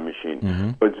Tammany time machine.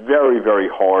 Mm-hmm. So it's very, very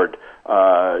hard,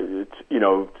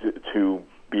 to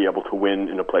be able to win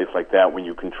in a place like that when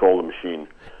you control the machine.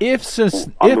 I'm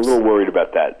a little worried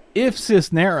about that. If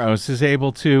Cisneros is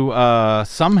able to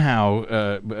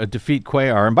somehow defeat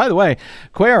Cuellar, and by the way,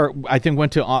 Cuellar, I think,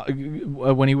 went to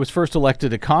when he was first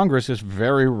elected to Congress, this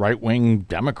very right-wing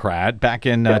Democrat back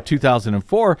in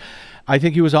 2004. I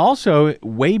think he was also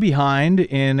way behind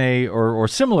in or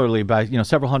similarly by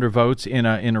several hundred votes in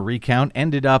a recount.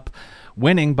 Ended up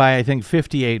winning by, I think,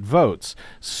 58 votes.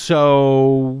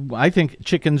 So I think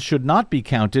chickens should not be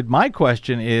counted. My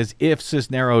question is, if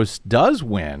Cisneros does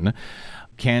win,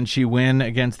 can she win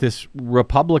against this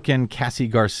Republican Cassie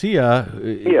Garcia?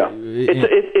 Yeah.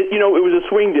 It was a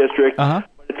swing district. Uh-huh.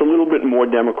 But it's a little bit more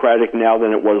Democratic now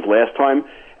than it was last time.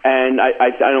 And I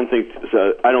don't think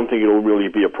it'll really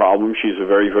be a problem. She's a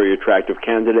very, very attractive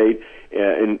candidate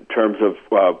in terms of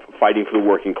fighting for the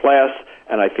working class,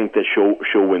 and I think that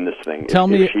she'll win this thing.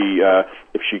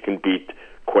 If she can beat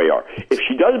Cuellar. If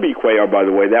she does beat Cuellar, by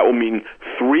the way, that will mean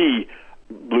 3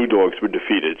 Blue Dogs were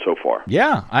defeated so far.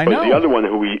 Yeah, I know. But the other one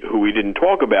who we didn't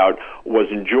talk about was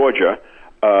in Georgia.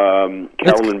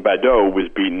 Carolyn Badeau was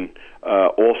beaten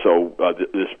also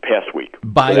this past week,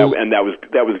 and that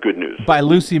was good news. By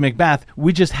Lucy McBath.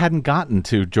 We just hadn't gotten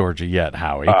to Georgia yet,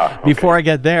 Howie. Okay. Before I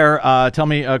get there, tell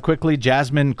me quickly,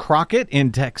 Jasmine Crockett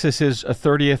in Texas's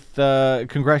 30th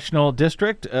congressional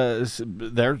district.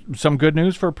 There's some good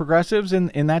news for progressives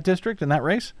in that district, in that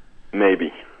race?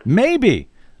 Maybe.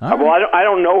 Well, I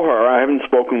don't know her. I haven't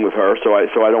spoken with her, so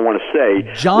I don't want to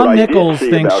say. John Nichols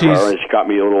thinks she's. Her, and she got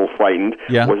me a little frightened.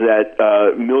 Yeah. Was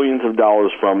that millions of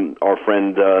dollars from our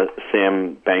friend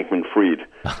Sam Bankman-Fried?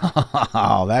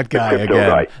 Oh, that guy the crypto again.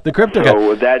 Guy. The crypto guy.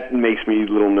 So that makes me a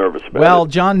little nervous about it. Well,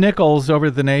 John Nichols over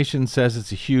the Nation says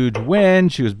it's a huge win.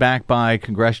 She was backed by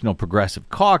Congressional Progressive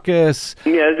Caucus.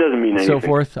 Yeah, it doesn't mean anything. So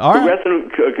forth. All right.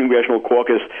 Progressive Congressional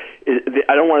Caucus.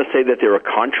 I don't want to say that they're a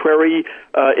contrary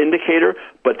indicator,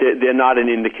 but they're not an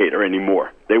indicator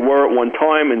anymore. They were at one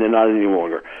time, and they're not any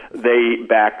longer. They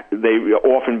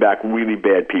often back really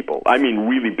bad people. I mean,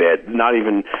 really bad. Not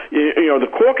even the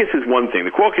caucus is one thing.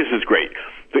 The caucus is great.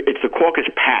 It's the caucus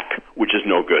pack, which is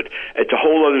no good. It's a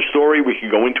whole other story. We can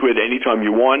go into it anytime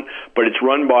you want, but it's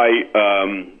run by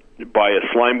by a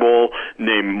slimeball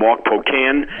named Mark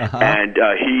Pocan, and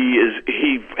he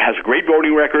has a great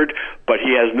voting record, but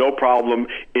he has no problem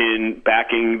in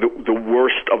backing the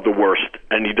worst of the worst,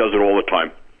 and he does it all the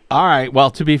time. All right.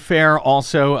 Well, to be fair,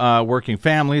 also working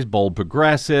families, bold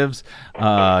progressives,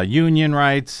 union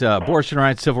rights, abortion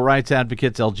rights, civil rights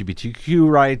advocates, LGBTQ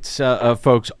rights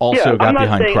folks also got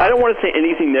behind Crockett. I don't want to say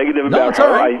anything negative about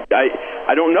her. Right.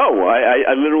 I don't know.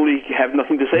 I literally have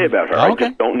nothing to say about her. Okay. I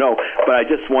just don't know. But I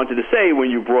just wanted to say, when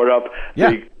you brought up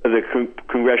the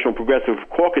Congressional Progressive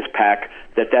Caucus PAC,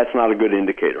 that's not a good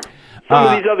indicator. Some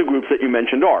of these other groups that you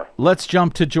mentioned are. Let's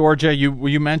jump to Georgia.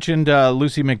 You mentioned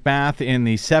Lucy McBath in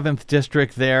the 7th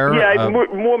District there. Yeah, I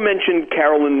more mentioned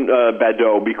Carolyn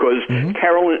Badeau because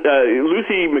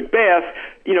Lucy McBath,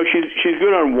 she's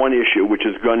good on one issue, which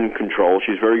is gun control.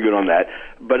 She's very good on that.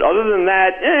 But other than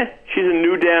that, she's a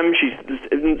New Dem. She's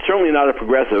certainly not a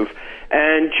progressive.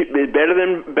 And better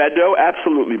than Badeau?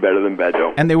 Absolutely better than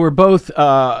Badeau. And they were both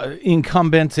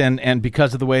incumbents, and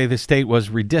because of the way the state was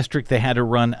redistricted, they had to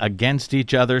run against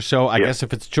each other. So I guess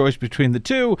if it's a choice between the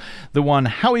two, the one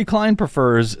Howie Klein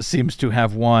prefers seems to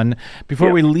have won.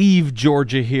 Before we leave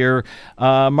Georgia here,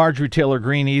 Marjorie Taylor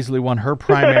Greene easily won her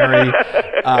primary.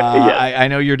 I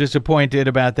know you're disappointed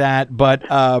about that, but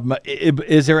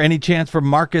is there any chance for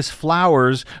Marcus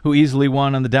Flowers, who easily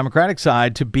won on the Democratic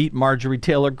side, to beat Marjorie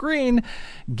Taylor Greene,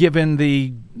 given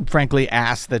the, frankly,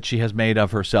 ass that she has made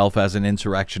of herself as an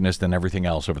insurrectionist and everything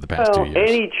else over the past 2 years?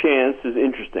 Any chance is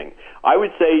interesting. I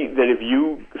would say that if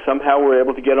you somehow were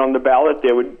able to get on the ballot,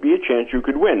 there would be a chance you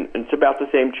could win. And it's about the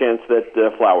same chance that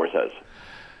Flowers has.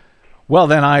 Well,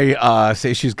 then I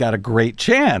say she's got a great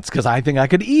chance, because I think I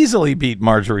could easily beat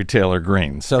Marjorie Taylor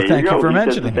Greene. So thank you for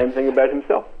mentioning it. He says the same thing about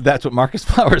himself. That's what Marcus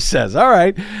Flowers says. All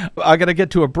right. I got to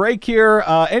get to a break here.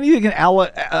 Anything in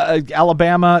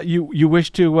Alabama you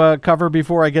wish to cover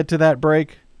before I get to that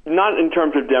break? Not in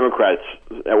terms of Democrats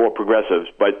or progressives,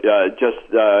 but just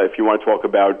if you want to talk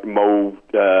about Mo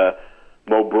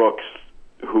Brooks,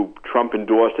 who Trump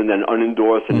endorsed and then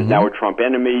unendorsed and is now a Trump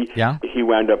enemy. Yeah. He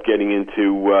wound up getting into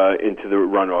the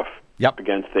runoff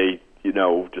against a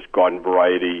just garden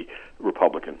variety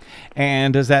Republican.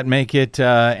 And does that make it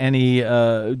any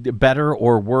better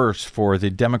or worse for the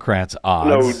Democrats' odds?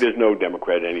 No, there's no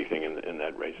Democrat anything in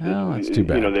that race. Oh, that's too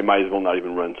bad. They might as well not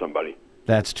even run somebody.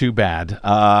 That's too bad.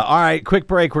 All right, quick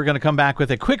break. We're going to come back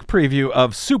with a quick preview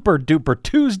of Super Duper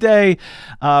Tuesday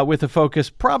with a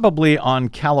focus probably on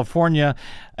California,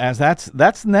 as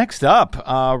that's next up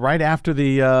right after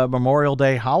the Memorial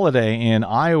Day holiday in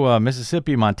Iowa,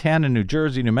 Mississippi, Montana, New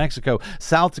Jersey, New Mexico,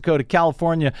 South Dakota,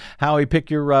 California. Howie,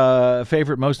 pick your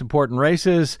favorite, most important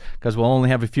races, because we'll only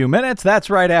have a few minutes.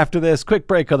 That's right after this quick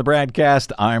break on the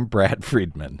BradCast. I'm Brad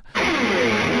Friedman.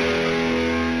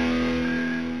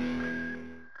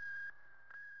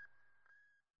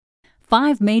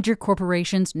 5 major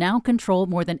corporations now control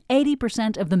more than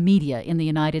 80% of the media in the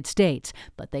United States,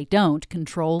 but they don't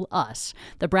control us.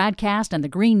 The BradCast and the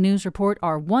Green News Report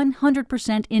are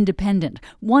 100% independent,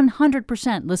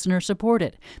 100%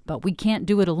 listener-supported. But we can't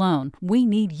do it alone. We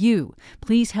need you.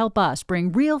 Please help us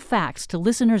bring real facts to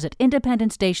listeners at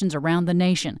independent stations around the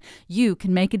nation. You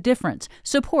can make a difference.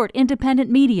 Support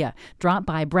independent media. Drop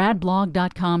by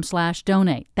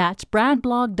bradblog.com/donate. That's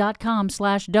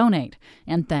bradblog.com/donate.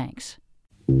 And thanks.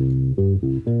 We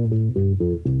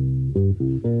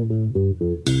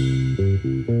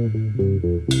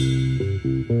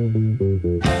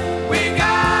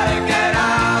gotta get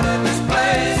out of this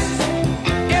place.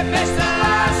 If it's the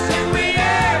last thing we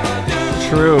ever do.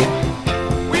 True.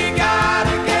 We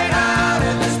gotta get out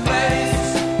of this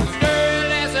place. Girl,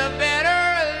 there's a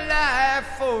better life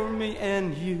for me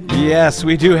and you. Yes,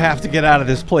 we do have to get out of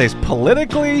this place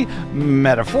politically,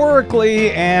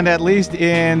 metaphorically, and at least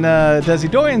in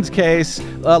Desi Doyen's case,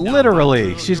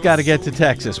 literally. She's got to get to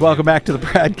Texas. Welcome back to the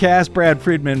BradCast. Brad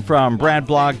Friedman from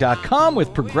bradblog.com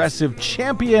with progressive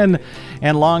champion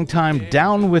and longtime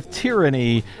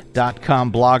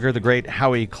downwithtyranny.com blogger, the great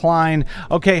Howie Klein.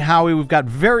 Okay, Howie, we've got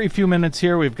very few minutes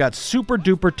here. We've got Super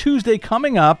Duper Tuesday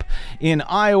coming up in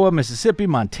Iowa, Mississippi,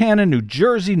 Montana, New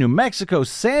Jersey, New Mexico,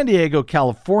 San Diego,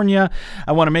 California.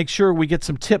 I want to make sure we get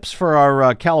some tips for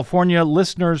our California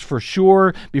listeners for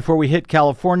sure before we hit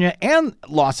California and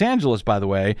Los Angeles, by the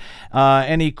way.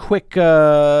 Any quick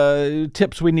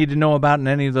tips we need to know about in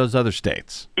any of those other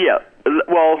states? Yeah,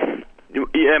 well,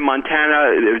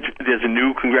 Montana, there's a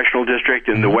new congressional district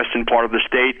in the western part of the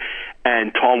state,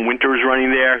 and Tom Winter is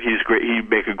running there. He's great. He'd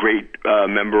make a great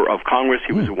member of Congress.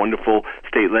 He was a wonderful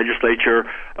state legislature,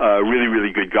 really,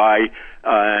 really good guy,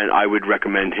 and I would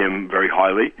recommend him very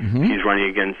highly. He's running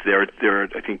against there are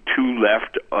I think 2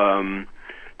 left.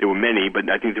 there were many, but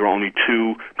I think there were only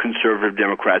 2 conservative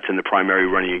Democrats in the primary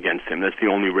running against him. That's the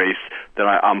only race that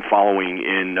I'm following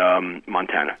in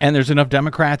Montana. And there's enough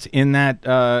Democrats in that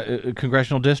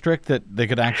congressional district that they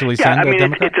could actually send a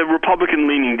Democrat? It's a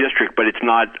Republican-leaning district, but it's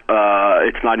not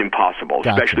impossible,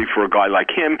 Gotcha. especially for a guy like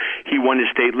him. He won his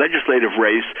state legislative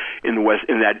race in the West,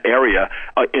 in that area,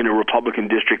 in a Republican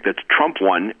district that Trump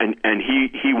won, and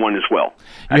he won as well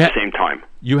at the same time.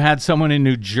 You had someone in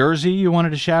New Jersey you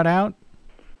wanted to shout out?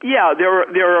 Yeah, there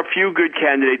are a few good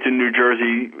candidates in New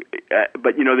Jersey,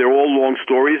 but they're all long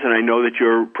stories, and I know that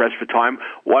you're pressed for time.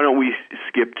 Why don't we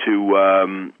skip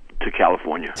to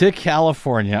California? To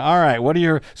California. All right. What are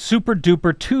your super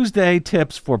duper Tuesday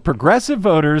tips for progressive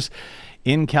voters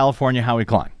in California, Howie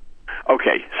Klein?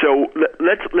 Okay, so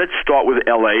let's start with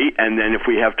L.A., and then if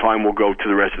we have time, we'll go to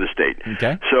the rest of the state.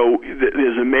 Okay. So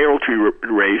there's a mayoralty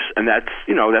race, and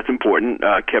that's important.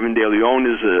 Kevin De Leon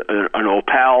is an old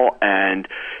pal, and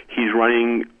he's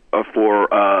running for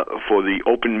the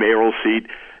open mayoral seat.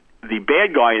 The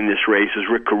bad guy in this race is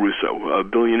Rick Caruso, a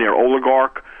billionaire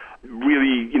oligarch.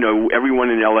 Really,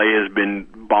 everyone in L.A. has been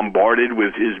bombarded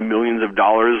with his millions of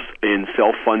dollars in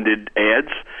self-funded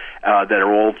ads that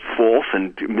are all false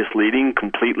and misleading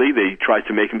completely. They try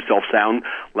to make himself sound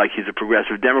like he's a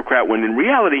progressive Democrat, when in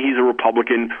reality he's a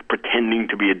Republican pretending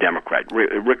to be a Democrat.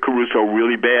 Rick Caruso,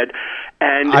 really bad.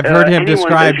 And I've heard him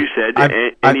described, as you said,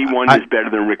 anyone is better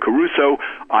than Rick Caruso.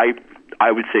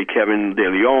 I would say Kevin De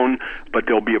Leon, but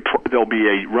there'll be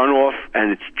a runoff,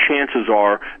 and its chances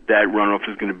are that runoff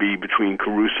is going to be between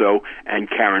Caruso and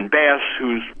Karen Bass,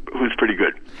 who's pretty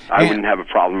good. I wouldn't have a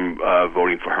problem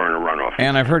voting for her in a runoff.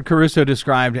 And I've heard Caruso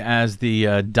described as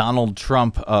the Donald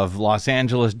Trump of Los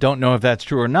Angeles. Don't know if that's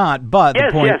true or not, but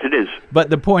yes, it is. But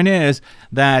the point is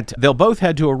that they'll both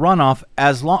head to a runoff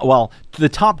the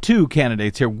top 2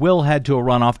 candidates here will head to a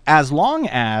runoff as long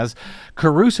as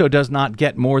Caruso does not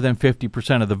get more than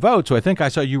 50% of the vote. So I think I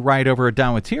saw you write over at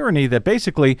Down with Tyranny that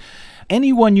basically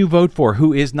anyone you vote for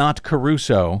who is not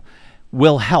Caruso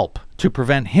will help to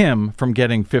prevent him from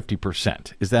getting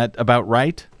 50%. Is that about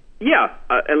right? Yeah,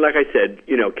 and like I said,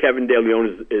 Kevin De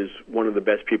Leon is one of the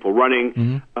best people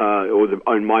running,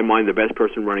 or in my mind, the best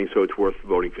person running, so it's worth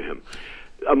voting for him.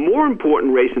 A more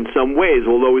important race in some ways,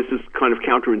 although this is kind of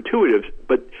counterintuitive,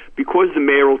 but because the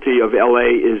mayoralty of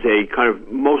L.A. is a kind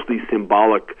of mostly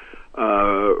symbolic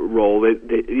role,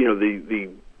 the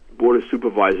Board of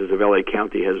Supervisors of L.A.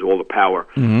 County has all the power.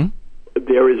 Mm-hmm.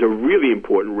 There is a really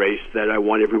important race that I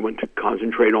want everyone to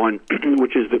concentrate on,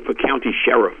 which is for county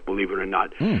sheriff, believe it or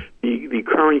not. The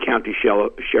current county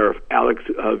sheriff, Alex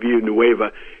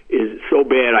Villanueva, is so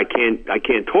bad I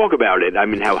can't talk about it. I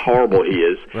mean, how horrible he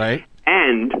is. Right.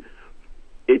 And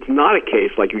it's not a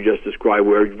case like you just described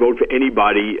where you vote for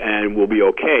anybody and we'll be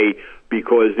okay,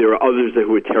 because there are others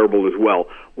who are terrible as well,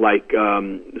 like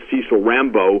Cecil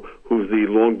Rambo, who's the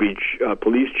Long Beach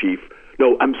police chief.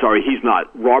 No, I'm sorry, he's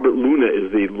not. Robert Luna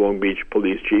is the Long Beach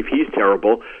police chief. He's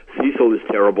terrible. Cecil is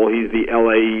terrible. He's the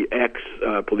LAX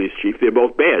police chief. They're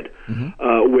both bad.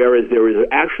 Mm-hmm. Whereas there is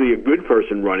actually a good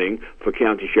person running for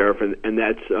county sheriff, and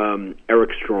that's Eric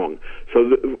Strong.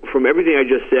 So from everything I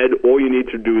just said, all you need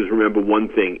to do is remember one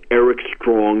thing: Eric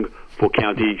Strong for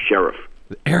county sheriff.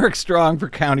 Eric Strong for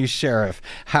county sheriff.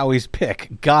 Howie's pick.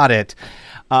 Got it.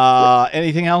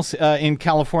 Anything else in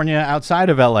California outside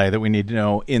of LA that we need to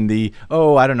know in the,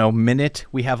 minute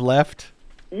we have left?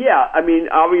 Yeah, I mean,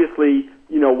 obviously,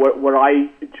 what I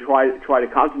try to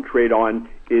concentrate on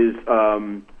is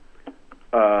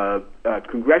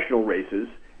congressional races,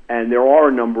 and there are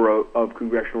a number of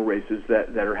congressional races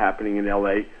that are happening in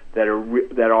LA that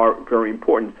are very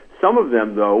important. Some of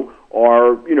them, though,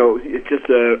 are it's just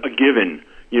a given.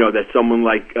 That someone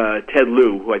like Ted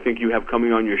Lieu, who I think you have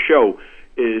coming on your show,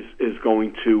 is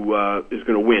going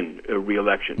to win a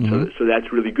re-election. Mm-hmm. So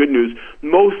that's really good news.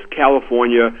 Most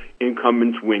California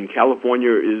incumbents win.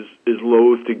 California is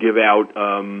loath to give out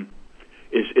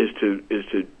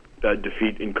to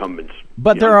defeat incumbents.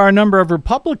 But there are a number of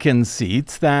Republican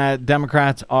seats that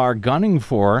Democrats are gunning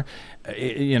for.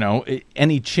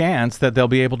 Any chance that they'll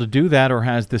be able to do that, or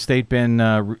has the state been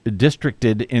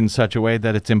districted in such a way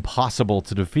that it's impossible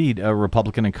to defeat a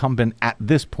Republican incumbent at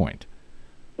this point?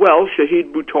 Well,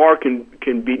 Shahid Buttar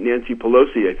can beat Nancy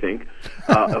Pelosi, I think,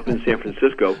 up in San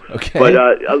Francisco. Okay. But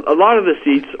a lot of the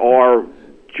seats are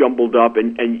jumbled up,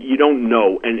 and you don't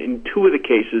know. And in 2 of the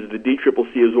cases, the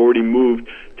DCCC has already moved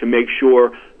to make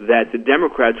sure that the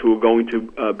Democrats who are going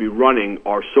to be running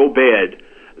are so bad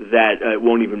that it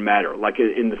won't even matter. Like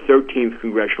in the 13th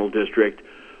congressional district,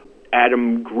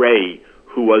 Adam Gray,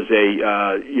 who was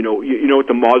you know what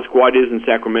the Mod Squad is in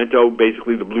Sacramento,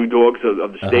 basically the Blue Dogs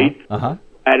of the state.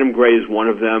 Adam Gray is one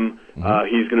of them.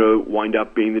 He's going to wind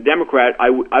up being the Democrat. I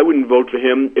wouldn't vote for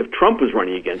him if Trump was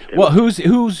running against him. Well,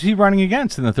 who's he running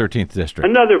against in the 13th district?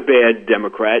 Another bad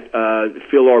Democrat.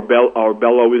 Phil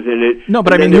Arbello is in it. No,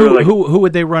 but I mean, who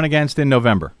would they run against in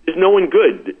November? There's no one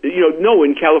good. No,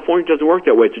 in California it doesn't work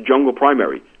that way. It's a jungle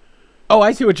primary. Oh,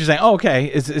 I see what you're saying. Oh, okay.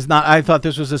 It's not. I thought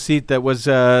this was a seat that was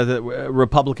that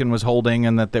Republican was holding,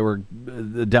 and that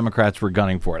the Democrats were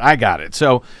gunning for it. I got it.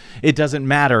 So it doesn't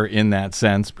matter in that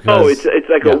sense. Because, it's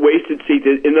like a wasted seat.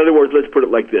 In other words, let's put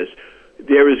it like this: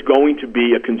 there is going to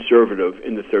be a conservative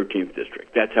in the 13th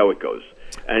district. That's how it goes,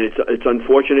 and it's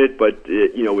unfortunate, but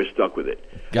we're stuck with it.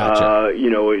 Gotcha.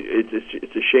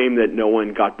 It's a shame that no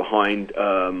one got behind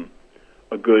a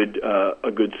good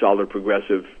solid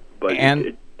progressive, but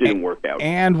it didn't work out.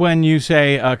 And when you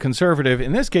say conservative,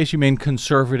 in this case, you mean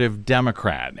conservative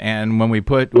Democrat. And when we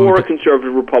put... Or a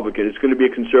conservative Republican. It's going to be a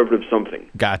conservative something.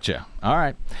 Gotcha. All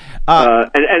right.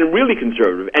 And really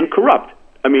conservative and corrupt.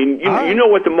 I mean, you know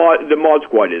what the Mod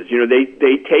Squad is.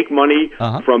 They take money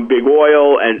from big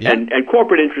oil and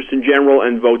corporate interests in general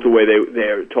and vote the way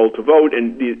they're told to vote.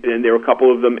 And there are a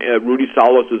couple of them. Rudy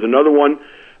Salas is another one.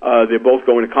 They're both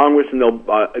going to Congress, and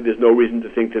there's no reason to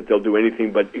think that they'll do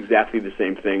anything but exactly the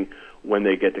same thing when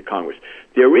they get to Congress.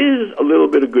 There is a little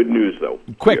bit of good news, though.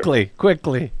 Quickly.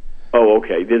 Oh,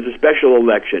 okay. There's a special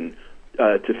election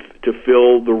to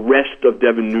fill the rest of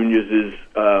Devin Nunes's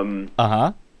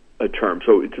a term.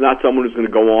 So it's not someone who's going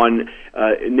to go on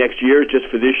next year, just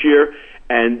for this year.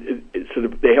 And so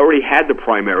they already had the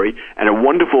primary, and a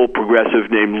wonderful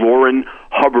progressive named Lauren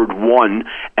Hubbard won,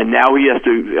 and now he has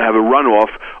to have a runoff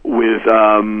with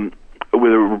a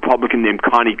Republican named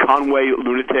Connie Conway,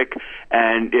 lunatic.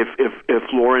 And if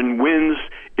Lauren wins,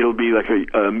 it'll be like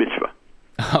a mitzvah.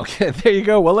 Okay, there you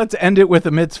go. Well, let's end it with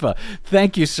a mitzvah.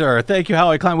 Thank you, sir. Thank you,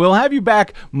 Howie Klein. We'll have you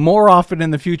back more often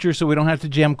in the future so we don't have to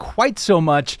jam quite so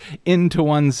much into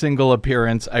one single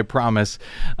appearance, I promise.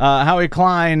 Howie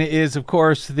Klein is, of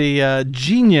course, the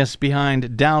genius behind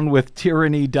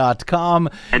DownWithTyranny.com.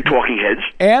 And Talking Heads.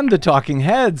 And the Talking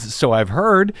Heads, so I've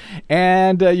heard.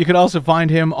 And you can also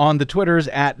find him on the Twitters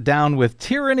at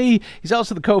DownWithTyranny. He's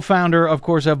also the co-founder, of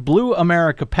course, of Blue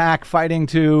America PAC, fighting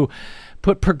to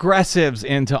put progressives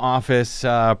into office,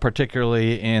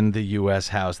 particularly in the U.S.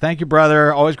 House. Thank you,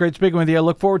 brother. Always great speaking with you. I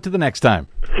look forward to the next time.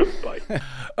 Bye.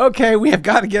 Okay, we have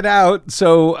got to get out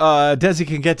so Desi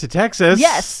can get to Texas.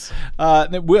 Yes.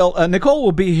 Nicole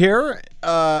will be here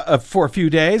for a few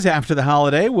days after the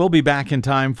holiday. We'll be back in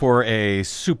time for a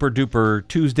super duper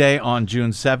Tuesday on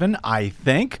June 7, I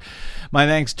think. My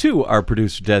thanks to our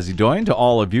producer, Desi Doyen, to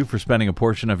all of you for spending a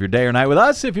portion of your day or night with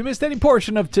us. If you missed any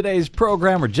portion of today's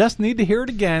program or just need to hear it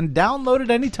again, download it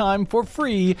anytime for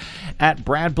free at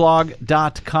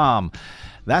bradblog.com.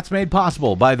 That's made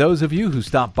possible by those of you who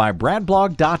stop by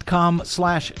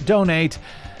bradblog.com/donate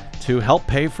to help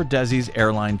pay for Desi's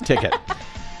airline ticket.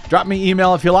 Drop me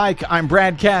email if you like. I'm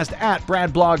BradCast at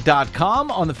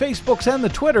bradblog.com. On the Facebooks and the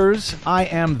Twitters, I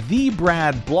am the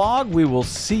Brad Blog. We will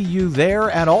see you there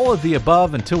at all of the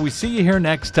above. Until we see you here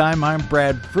next time, I'm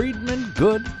Brad Friedman.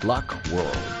 Good luck,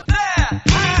 world.